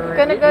here. I'm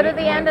gonna go to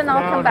the end and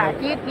I'll come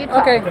back. You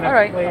talk. Okay, all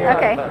right.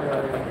 Okay.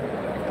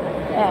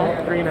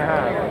 Yeah.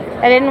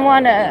 3.5. I didn't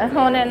want to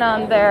hone in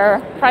on their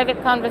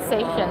private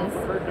conversations.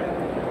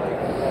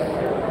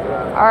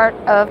 Art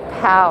of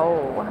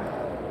Pow.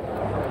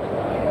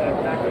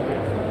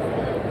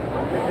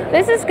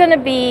 This is going to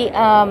be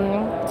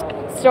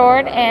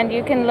stored, and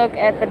you can look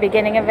at the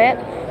beginning of it.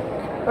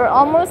 We're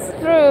almost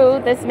through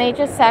this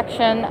major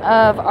section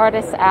of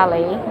Artist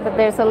Alley, but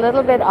there's a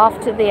little bit off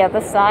to the other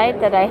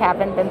side that I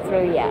haven't been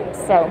through yet.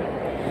 So,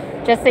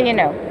 just so you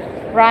know,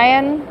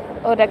 Ryan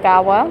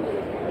Odagawa,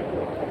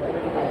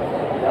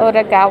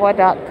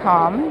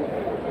 odagawa.com.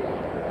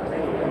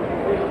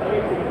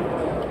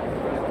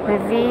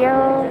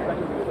 Revio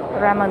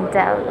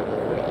Ramondelli.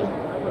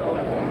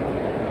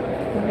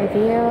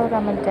 Revio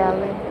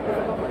Ramondelli.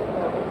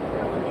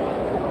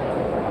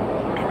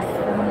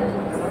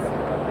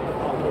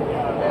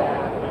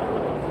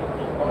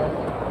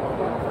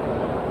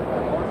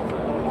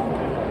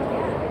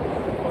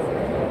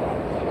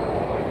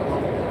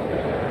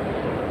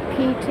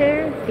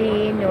 Peter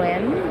V.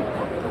 Nguyen,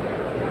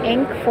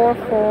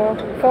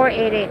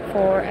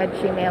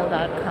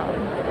 Inc4884@gmail.com.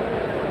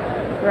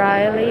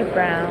 Riley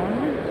Brown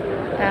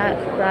at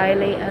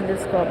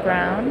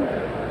Riley_Brown.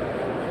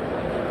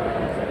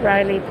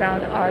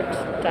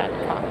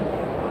 RileyBrownArt.com.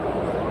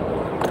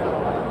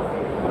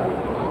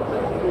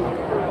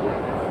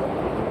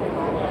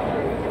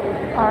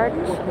 Art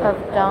of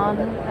Don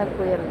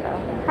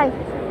Aguilera. Hi.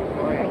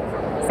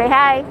 Say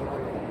hi.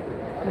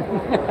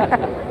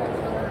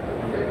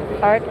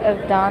 Art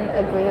of Don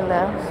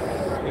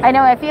Aguilera. I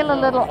know I feel a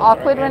little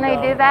awkward when I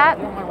do that.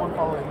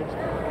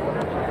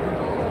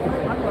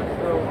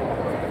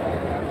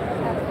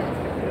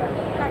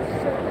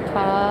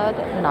 Todd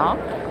Knock.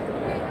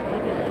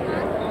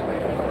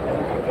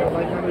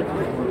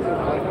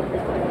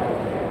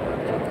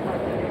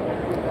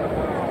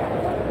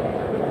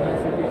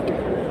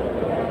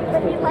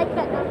 But you like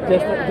that number.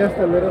 Just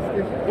a little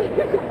stiff.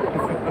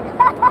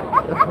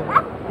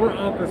 We're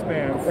office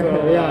fans,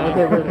 so yeah.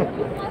 Okay,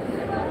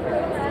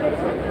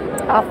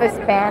 Office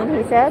band,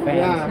 he said?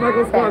 Yeah,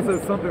 Michael Scott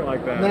says something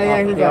like that. No,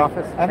 yeah, he's the like,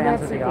 office. I'm not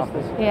the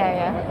office.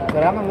 Yeah.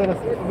 But I'm a little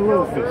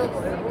stiff.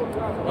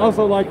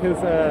 Also like his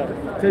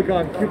take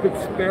on Cupid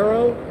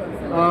Sparrow.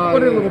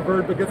 What a little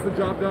bird but gets the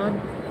job done.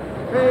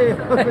 Hey,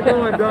 how's it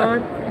going, Don?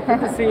 Good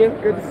to see you.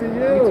 Good to see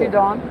you. You too,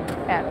 Dawn.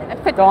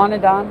 Yeah. Dawn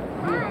and Don.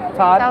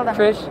 Tell Todd, them.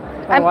 Trish,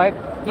 my I'm- wife.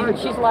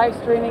 She's live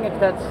streaming. If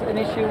that's an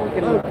issue, we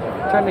can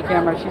turn the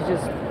camera. She's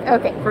just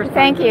Okay, first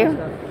thank time doing you.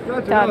 stuff.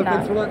 Gotcha. Todd No, thanks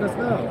Knock. for letting us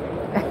know.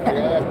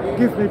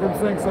 Keeps me from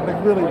saying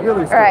something really,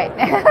 really stupid. Right.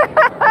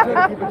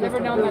 I've never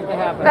known that to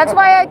happen. That's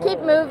why I keep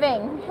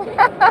moving.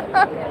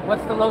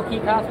 What's the low-key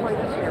cosplay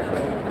this year?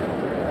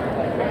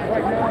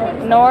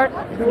 Norm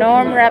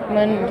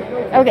Rapmund.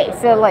 Okay,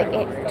 so like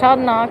Todd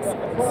Knox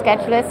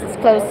sketch list is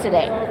closed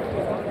today.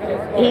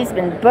 He's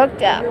been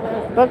booked up.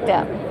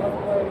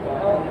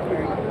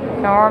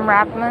 Norm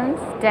Rapmund,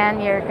 Dan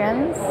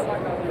Jurgens,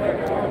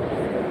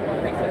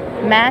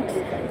 Matt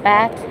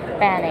Bat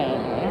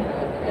Banning.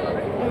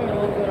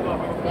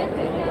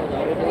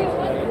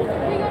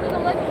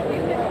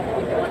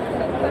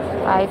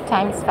 Five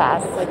times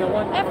fast.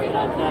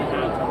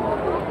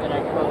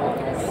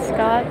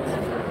 Scott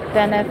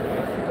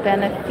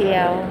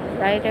Benefiel,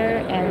 writer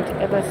and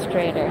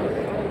illustrator.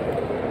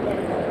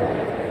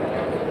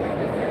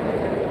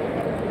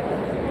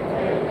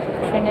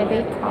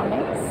 Trinity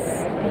Comics.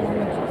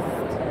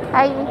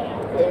 Hi.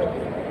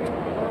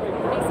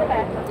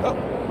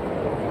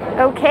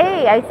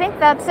 Okay, I think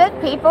that's it,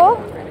 people.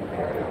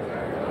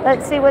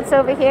 Let's see what's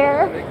over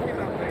here.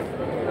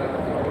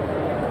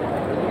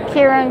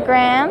 Kieran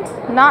Grant,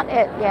 not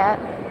it yet.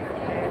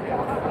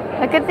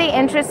 Look at the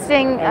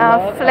interesting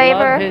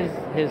flavor. I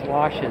love his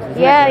washes. Isn't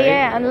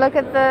Yeah, and look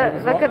at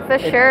the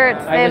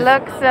shirts. They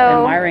look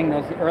so admiring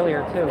those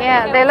earlier too.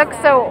 Yeah, they look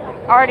so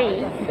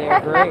arty. They're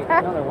great.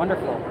 No, they're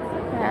wonderful.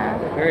 Yeah.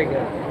 Very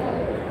good.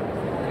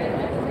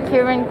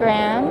 Kieran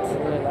Grant.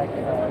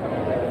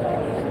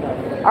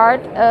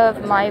 Art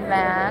of My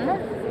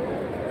Van.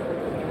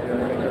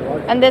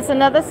 And there's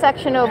another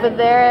section over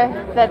there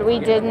that we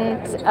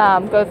didn't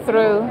go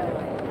through.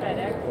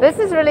 This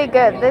is really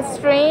good. This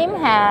stream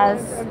has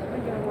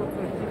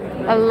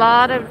a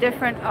lot of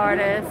different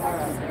artists.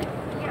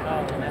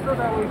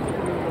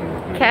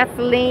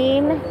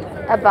 Kathleen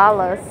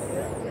Abalos.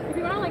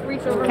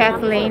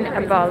 Kathleen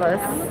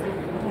Abalos.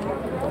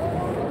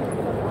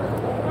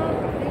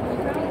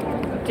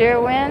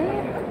 Derwin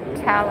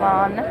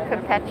Talon,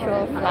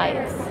 Perpetual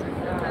Flights.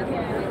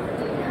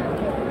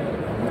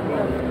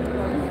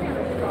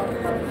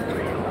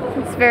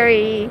 It's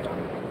very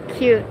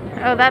cute.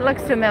 Oh, that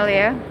looks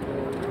familiar.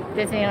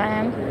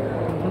 Disneyland.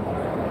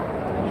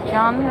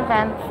 John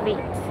Van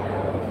Fleet.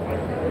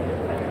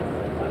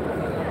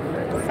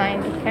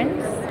 Signed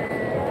prints.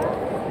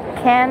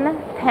 Ken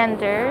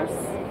Penders.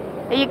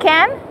 You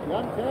can?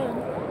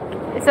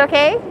 It's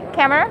okay?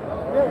 Camera?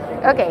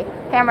 Okay,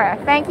 camera.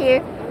 Thank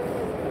you.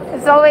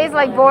 It's always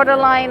like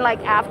borderline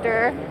like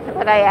after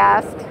that I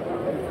asked.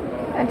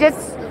 And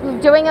just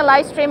doing a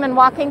live stream and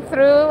walking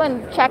through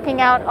and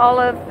checking out all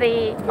of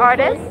the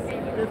artists.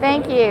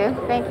 Thank you.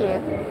 Thank you.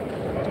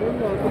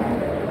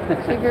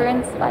 Sugar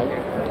and Spike.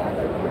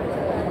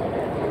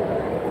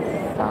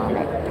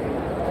 Sonic.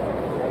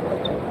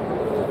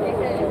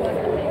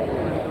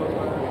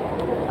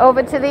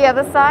 Over to the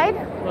other side?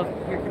 Well,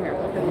 here, come here.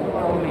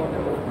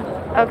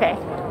 Okay.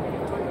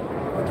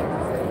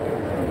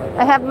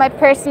 I have my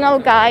personal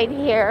guide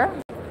here.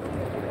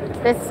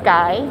 This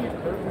guy.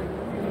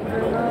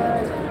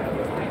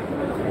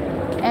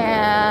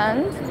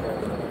 And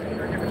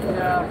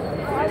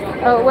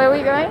oh, where are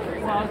we going?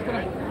 Well, I was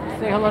going to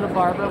say hello to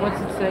Barbara.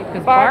 What's it say?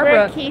 Because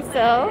Barbara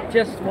Kiesel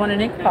just won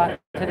an ink pot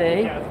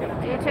today.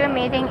 Due to a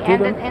meeting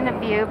and an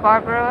interview,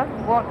 Barbara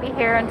won't be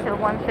here until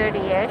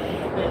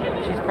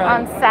 1:30ish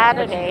on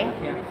Saturday.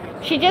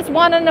 She just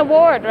won an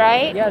award,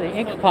 right? Yeah, the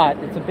ink pot.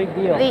 It's a big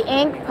deal. The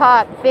Ink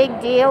Pot Big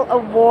Deal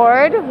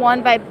Award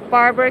won by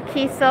Barbara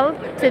Kiesel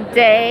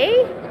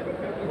today.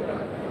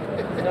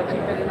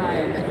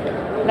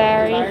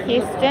 Larry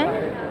Houston,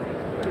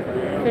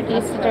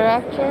 producer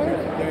director.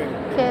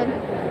 Kid.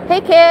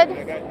 Hey, kid.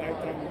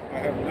 I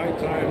have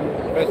nighttime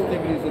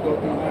festivities to go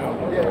through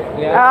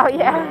now. Oh,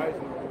 yeah.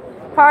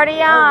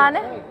 Party on.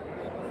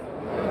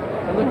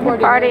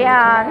 Party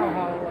on.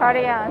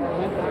 Party on.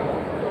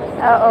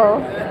 Uh-oh.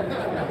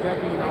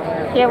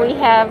 Here we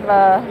have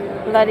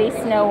Bloody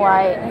Snow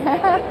White.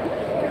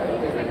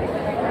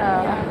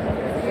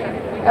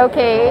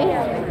 Okay.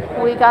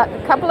 We got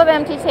a couple of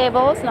empty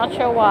tables. Not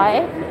sure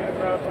why.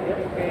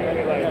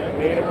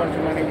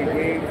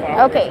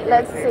 Okay,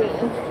 let's see.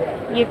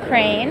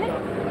 Ukraine.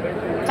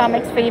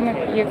 Comics for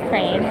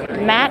Ukraine.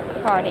 Matt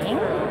Harding.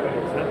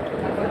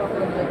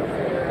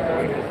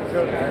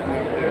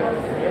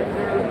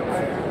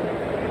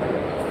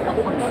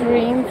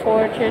 Dream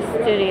Fortress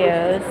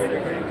Studios.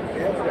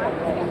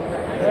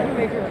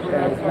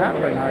 That's not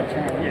Bernard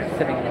Chang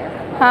sitting there.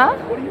 Huh?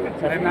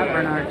 That's not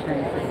Bernard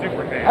Chang.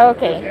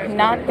 Okay,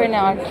 not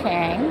Bernard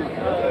Chang.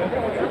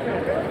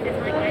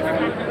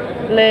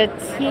 Le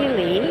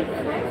Tilly.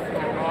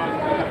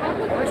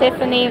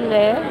 Tiffany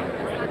Le.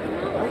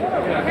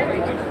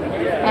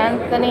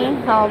 Anthony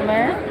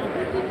Helmer.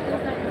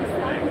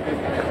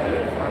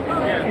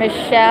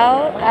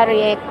 Michelle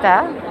Arrieta.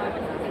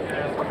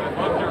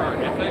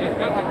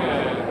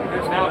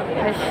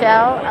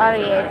 Michelle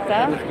Arrieta.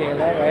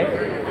 Buscala, right?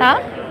 Huh?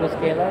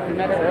 Buscala, we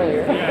met her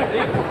earlier.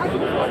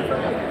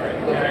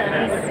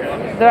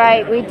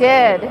 Right, we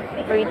did.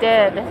 We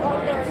did.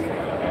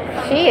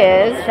 She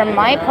is from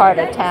my part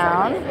of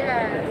town.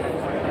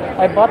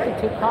 I bought the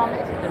 2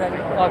 comics.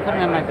 I'll put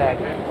them in my bag.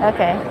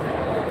 Okay.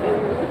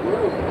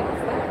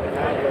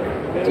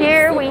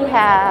 Here we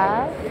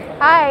have.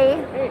 Hi.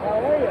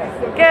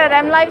 Good.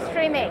 I'm live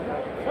streaming.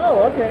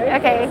 Oh, okay.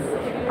 Okay.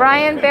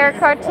 Brian Bear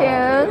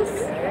Cartoons.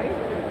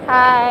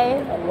 Hi.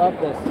 I love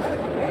this.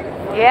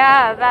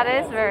 Yeah, that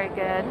is very good.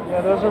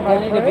 Yeah, those are my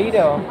Danny prints.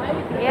 DeVito.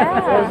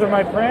 Yeah. Those are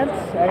my prints.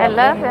 I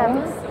love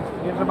him.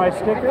 These are my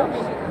stickers.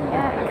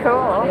 Yeah,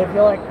 cool. And if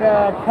you like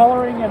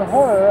coloring and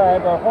horror, I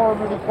have a horror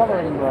movie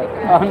coloring book.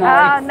 Oh,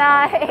 nice. Oh,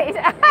 nice.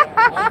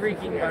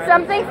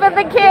 Something for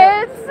the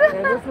kids.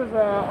 And this is an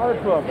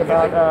art book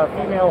about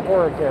female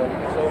horror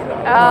characters.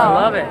 Oh, I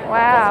love it.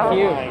 Wow. That's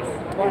cute.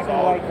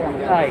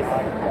 Nice.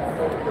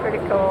 Pretty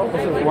cool.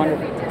 This is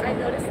wonderful.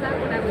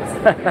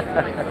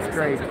 That's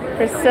great.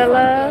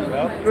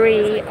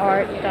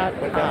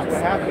 PriscillaBreeArt.com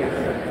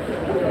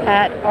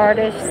at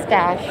Artist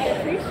Stash.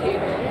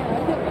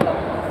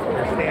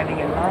 They're standing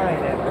in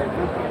line and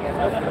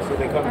so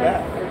they come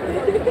back.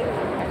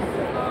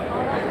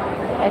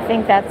 I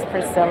think that's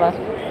Priscilla.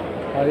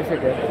 Oh, these are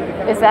good.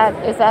 Is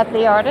that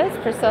the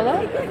artist,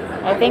 Priscilla?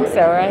 I think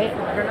so, right?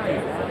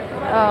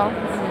 Oh.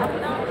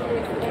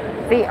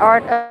 The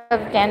art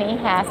of Denny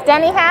Haas.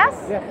 Denny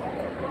Haas? Yeah.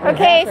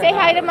 Okay, say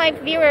hi to my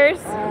viewers.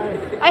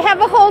 I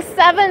have a whole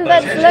 7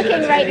 that's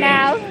looking right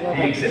now.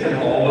 The exhibit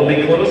hall will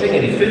be closing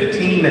in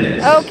 15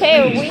 minutes.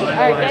 Okay, we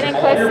are getting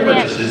close to the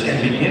end.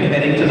 And begin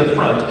heading to the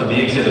front of the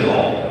exhibit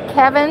hall.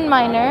 Kevin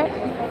Miner.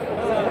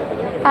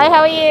 Hi,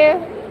 how are you?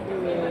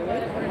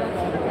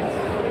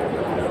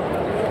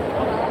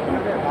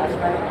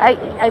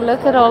 I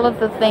look at all of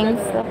the things.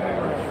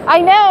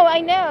 I know.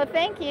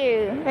 Thank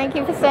you. Thank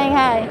you for saying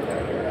hi.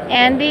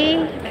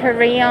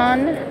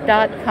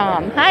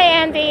 AndyCarrion.com. Hi,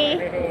 Andy.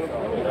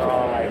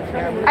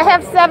 I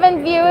have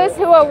 7 viewers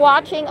who are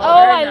watching. Oh,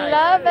 I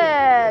love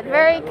it.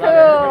 Very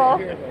cool.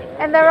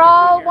 And they're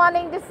all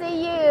wanting to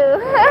see you.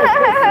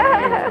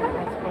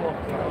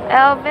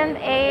 Elvin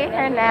A.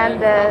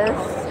 Hernandez.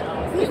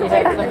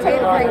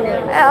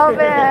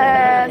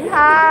 Elvin.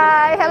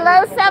 Hi.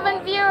 Hello, 7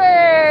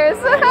 viewers.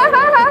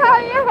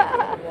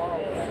 Yeah.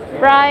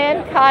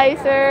 Brian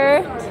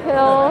Kaiser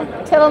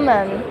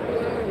Tillman.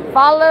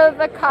 Follow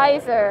the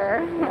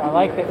Kaiser. I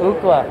like the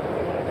Ookla.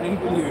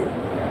 Thank you.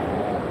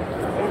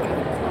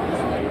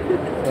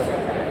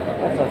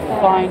 That's a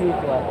fine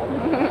Ookla.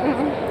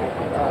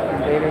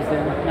 Invaders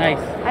in.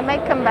 Nice. I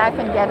might come back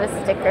and get a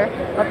sticker.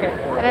 Okay.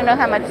 I don't know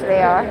how much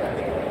they are.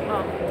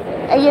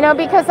 You know,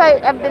 because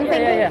I've been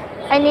thinking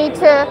I need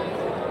to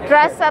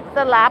dress up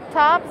the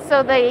laptop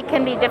so they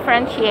can be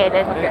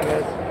differentiated. Okay.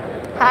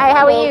 Hi,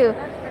 how are you?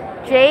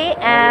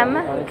 J.M.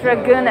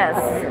 Dragunas.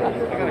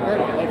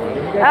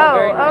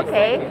 Oh,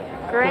 okay.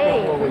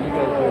 Great.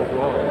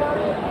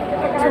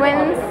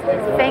 Twins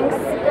Sphinx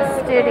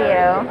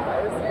Studio.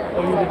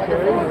 The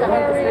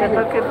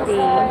Book of D.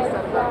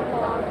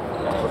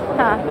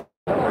 Huh.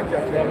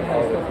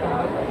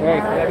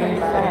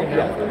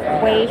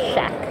 Way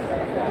Shack.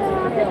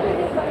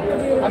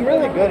 I'm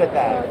really good at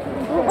that.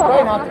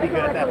 Try not to be good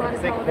at that for the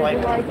sake of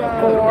life.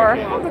 Four.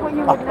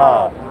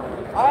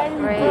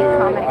 Great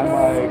comics.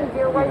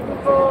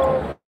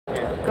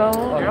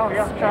 Gold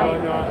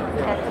Stripe.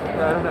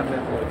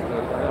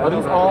 Are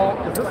these all,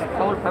 is this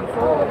colored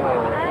pencil?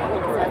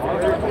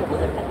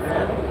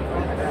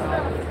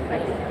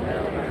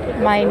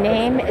 My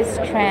name is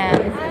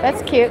Tran.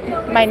 That's cute.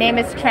 My name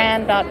is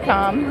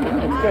Tran.com.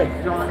 It's good.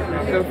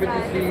 So good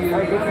to see you.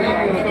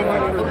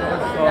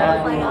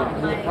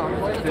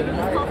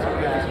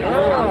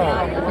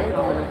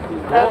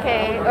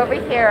 Okay, over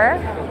here,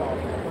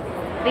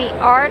 the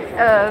art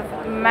of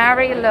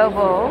Mary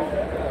Lobo,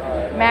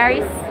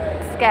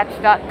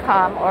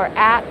 marysketch.com or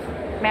at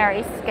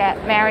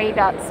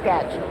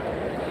mary.sketch.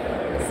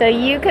 So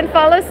you can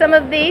follow some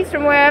of these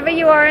from wherever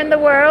you are in the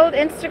world.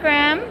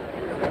 Instagram,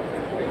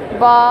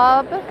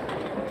 Bob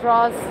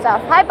Draws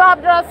Stuff. Hi, Bob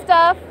Draws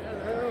Stuff.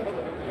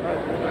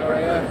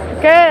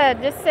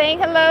 Good. Just saying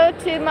hello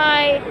to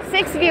my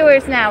 6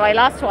 viewers now. I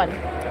lost one.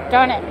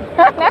 Darn it.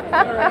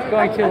 It's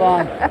going too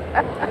long.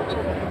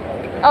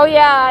 Oh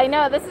yeah, I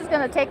know. This is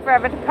going to take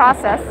forever to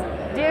process.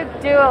 Duke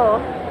Duel.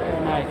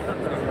 Nice.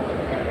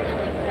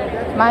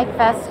 Mike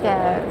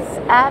Vasquez.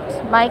 At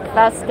Mike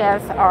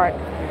Vasquez Art.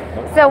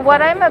 So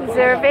what I'm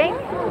observing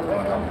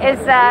is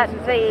that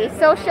the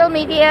social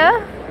media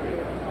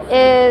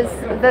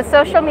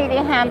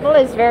handle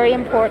is very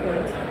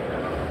important,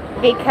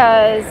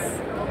 because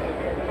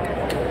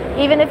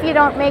even if you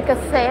don't make a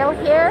sale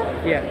here,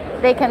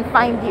 they can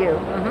find you.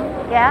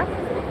 Yeah?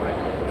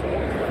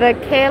 The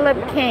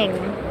Caleb King.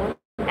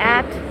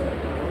 At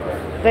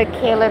the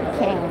Caleb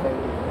King.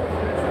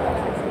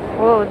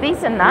 Whoa,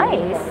 these are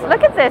nice.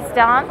 Look at this,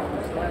 Don.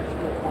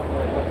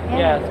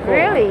 Yeah, it's cool.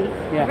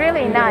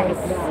 Really nice.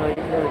 Really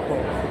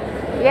cool.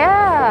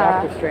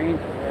 Yeah. Doctor Strange.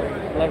 I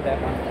love that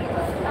one.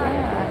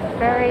 Yeah,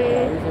 very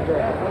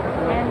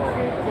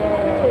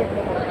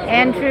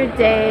Andrew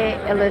Day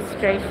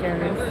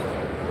illustrations.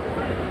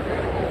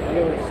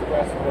 Really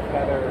expressive with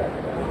Heather.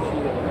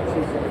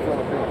 She's in the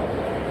Philippines.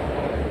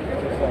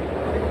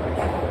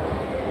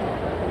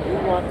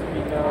 want to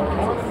be known.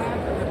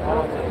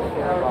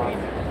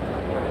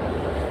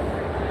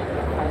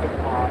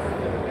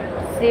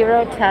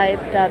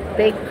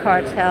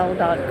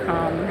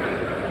 zerotype.bigcartel.com.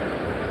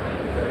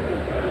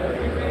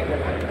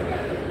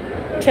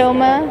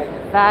 Toma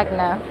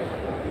Wagner.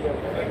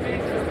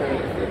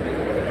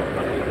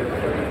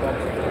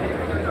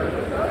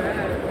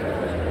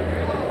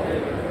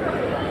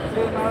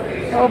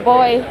 Oh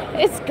boy,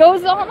 it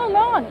goes on and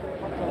on.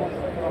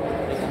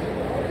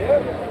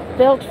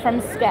 Built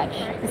from sketch.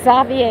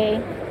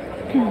 Xavier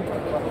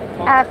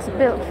at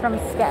Built from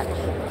Sketch.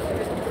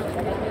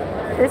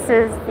 This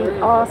is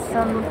the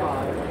awesome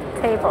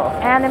table.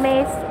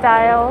 Anime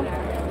style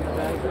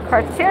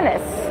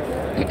cartoonist.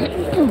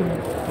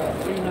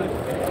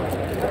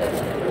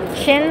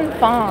 Chin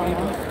Fong.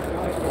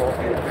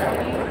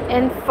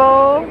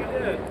 Info.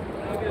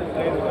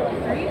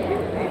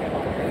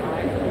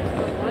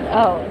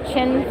 Oh,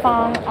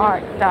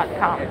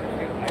 chinfongart.com.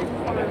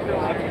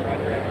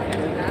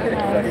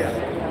 Nice.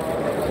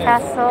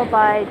 Castle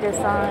by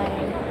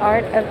Design.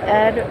 Art of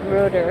Ed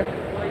Roeder.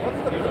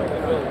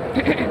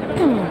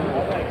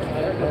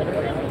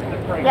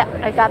 Yeah,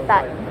 I got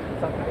that.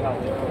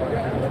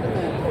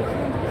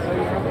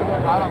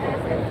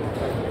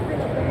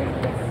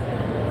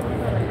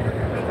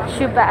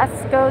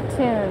 Chubasco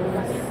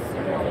Tunes.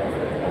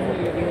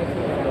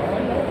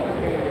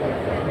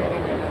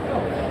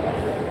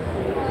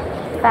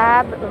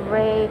 Fab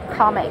Ray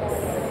Comics.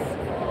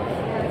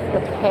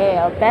 The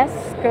Pale.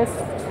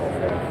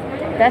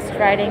 Best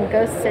Writing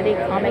Ghost City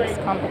Comics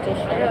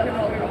Competition.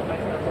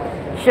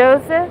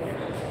 Joseph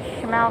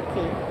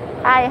Schmalke.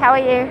 Hi, how are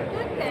you?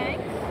 Good,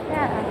 thanks.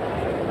 Yeah.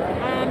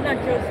 Not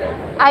Joseph.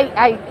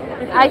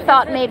 I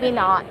thought maybe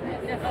not.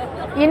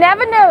 You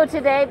never know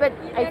today, but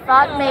I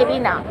thought maybe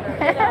not.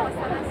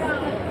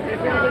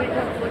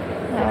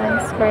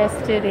 Square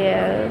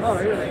Studios.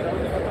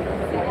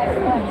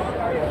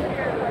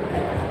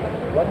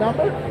 What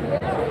number?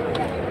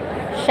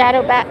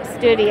 Shadowback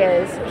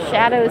Studios.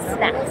 Shadow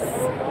Snaps.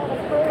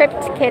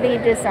 Crypt Kitty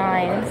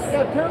Designs.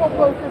 Yeah, turtle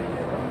poker.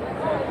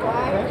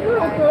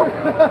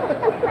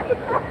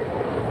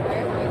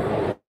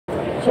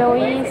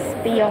 Joey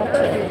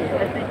Spiotti.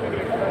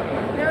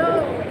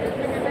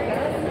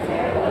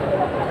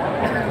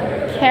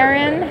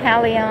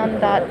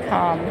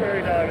 KarenHallion.com.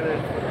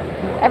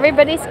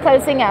 Everybody's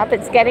closing up.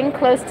 It's getting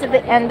close to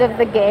the end of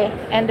the day.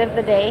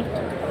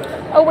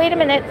 Oh, wait a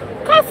minute.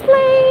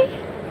 Cosplay!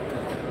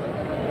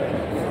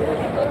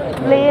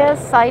 Leah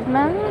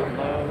Seidman.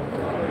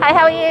 Hi,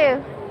 how are you?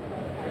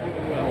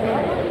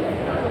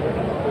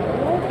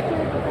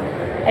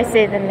 I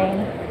say the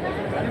name.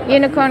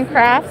 Unicorn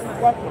Crafts.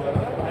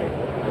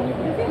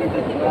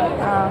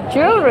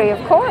 Jewelry,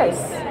 of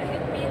course.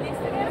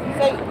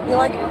 You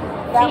like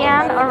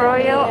Cian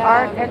Arroyo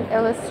Art and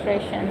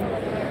Illustration.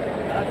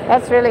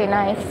 That's really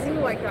nice.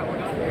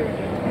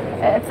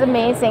 It's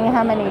amazing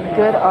how many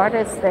good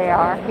artists there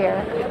are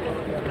here.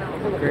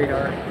 Great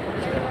art.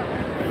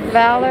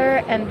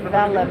 Valor and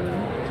Vellum.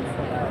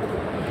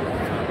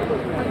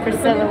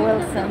 Priscilla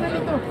Wilson.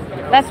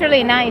 That's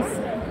really nice.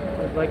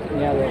 Like,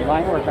 yeah, the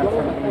line work on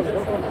some of these.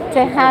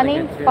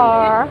 Tehani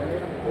Farr.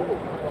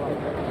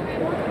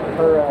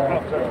 Her,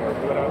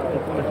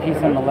 the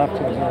piece on the left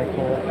was really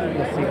cool.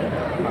 You'll see.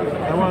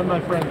 I wanted my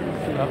friend to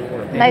see up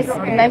for it.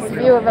 Nice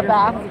view of a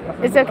bath.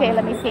 It's okay,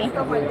 let me see.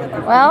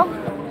 Well,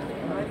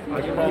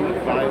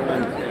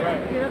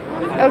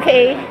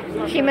 okay,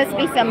 she must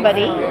be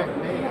somebody.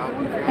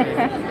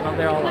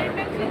 They're all like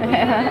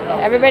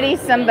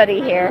Everybody's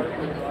somebody here.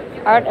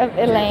 Art of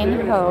Elaine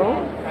Ho.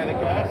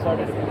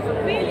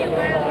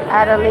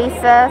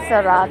 Adelisa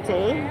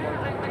Sarati.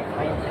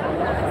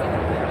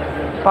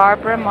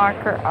 Barbara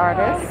Marker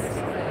Artist.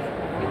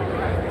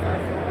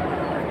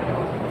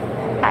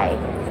 Hi.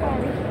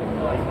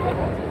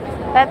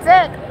 That's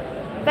it.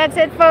 That's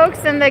it,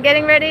 folks, and they're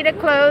getting ready to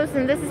close,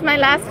 and this is my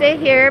last day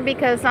here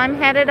because I'm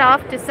headed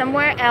off to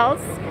somewhere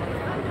else,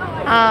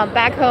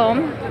 back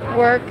home,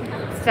 work,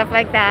 stuff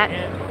like that.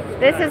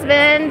 This has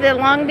been the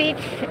Long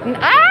Beach,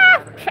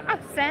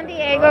 San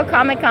Diego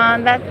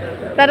Comic-Con.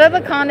 That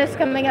other con is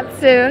coming up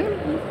soon,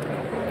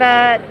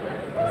 but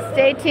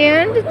stay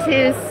tuned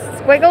to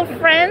Squiggle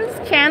Friends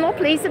channel.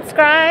 Please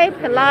subscribe,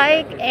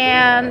 like,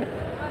 and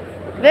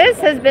this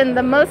has been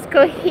the most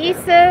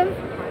cohesive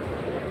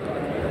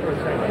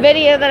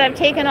video that I've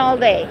taken all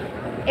day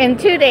in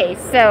 2 days.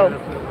 So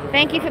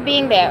thank you for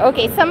being there.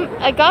 Okay,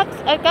 I got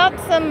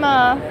some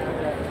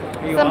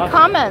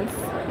comments.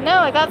 No,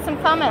 I got some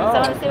comments.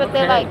 I want to see what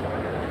they're like.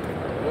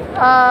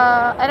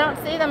 I don't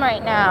see them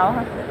right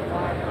now.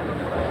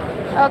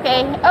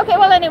 Okay,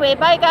 well anyway,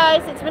 bye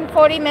guys. It's been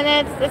 40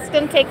 minutes. It's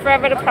going to take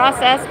forever to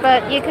process,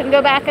 but you can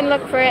go back and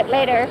look for it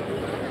later.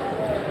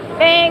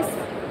 Thanks.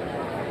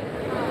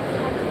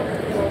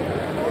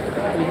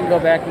 You can go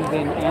back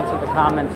and answer the comments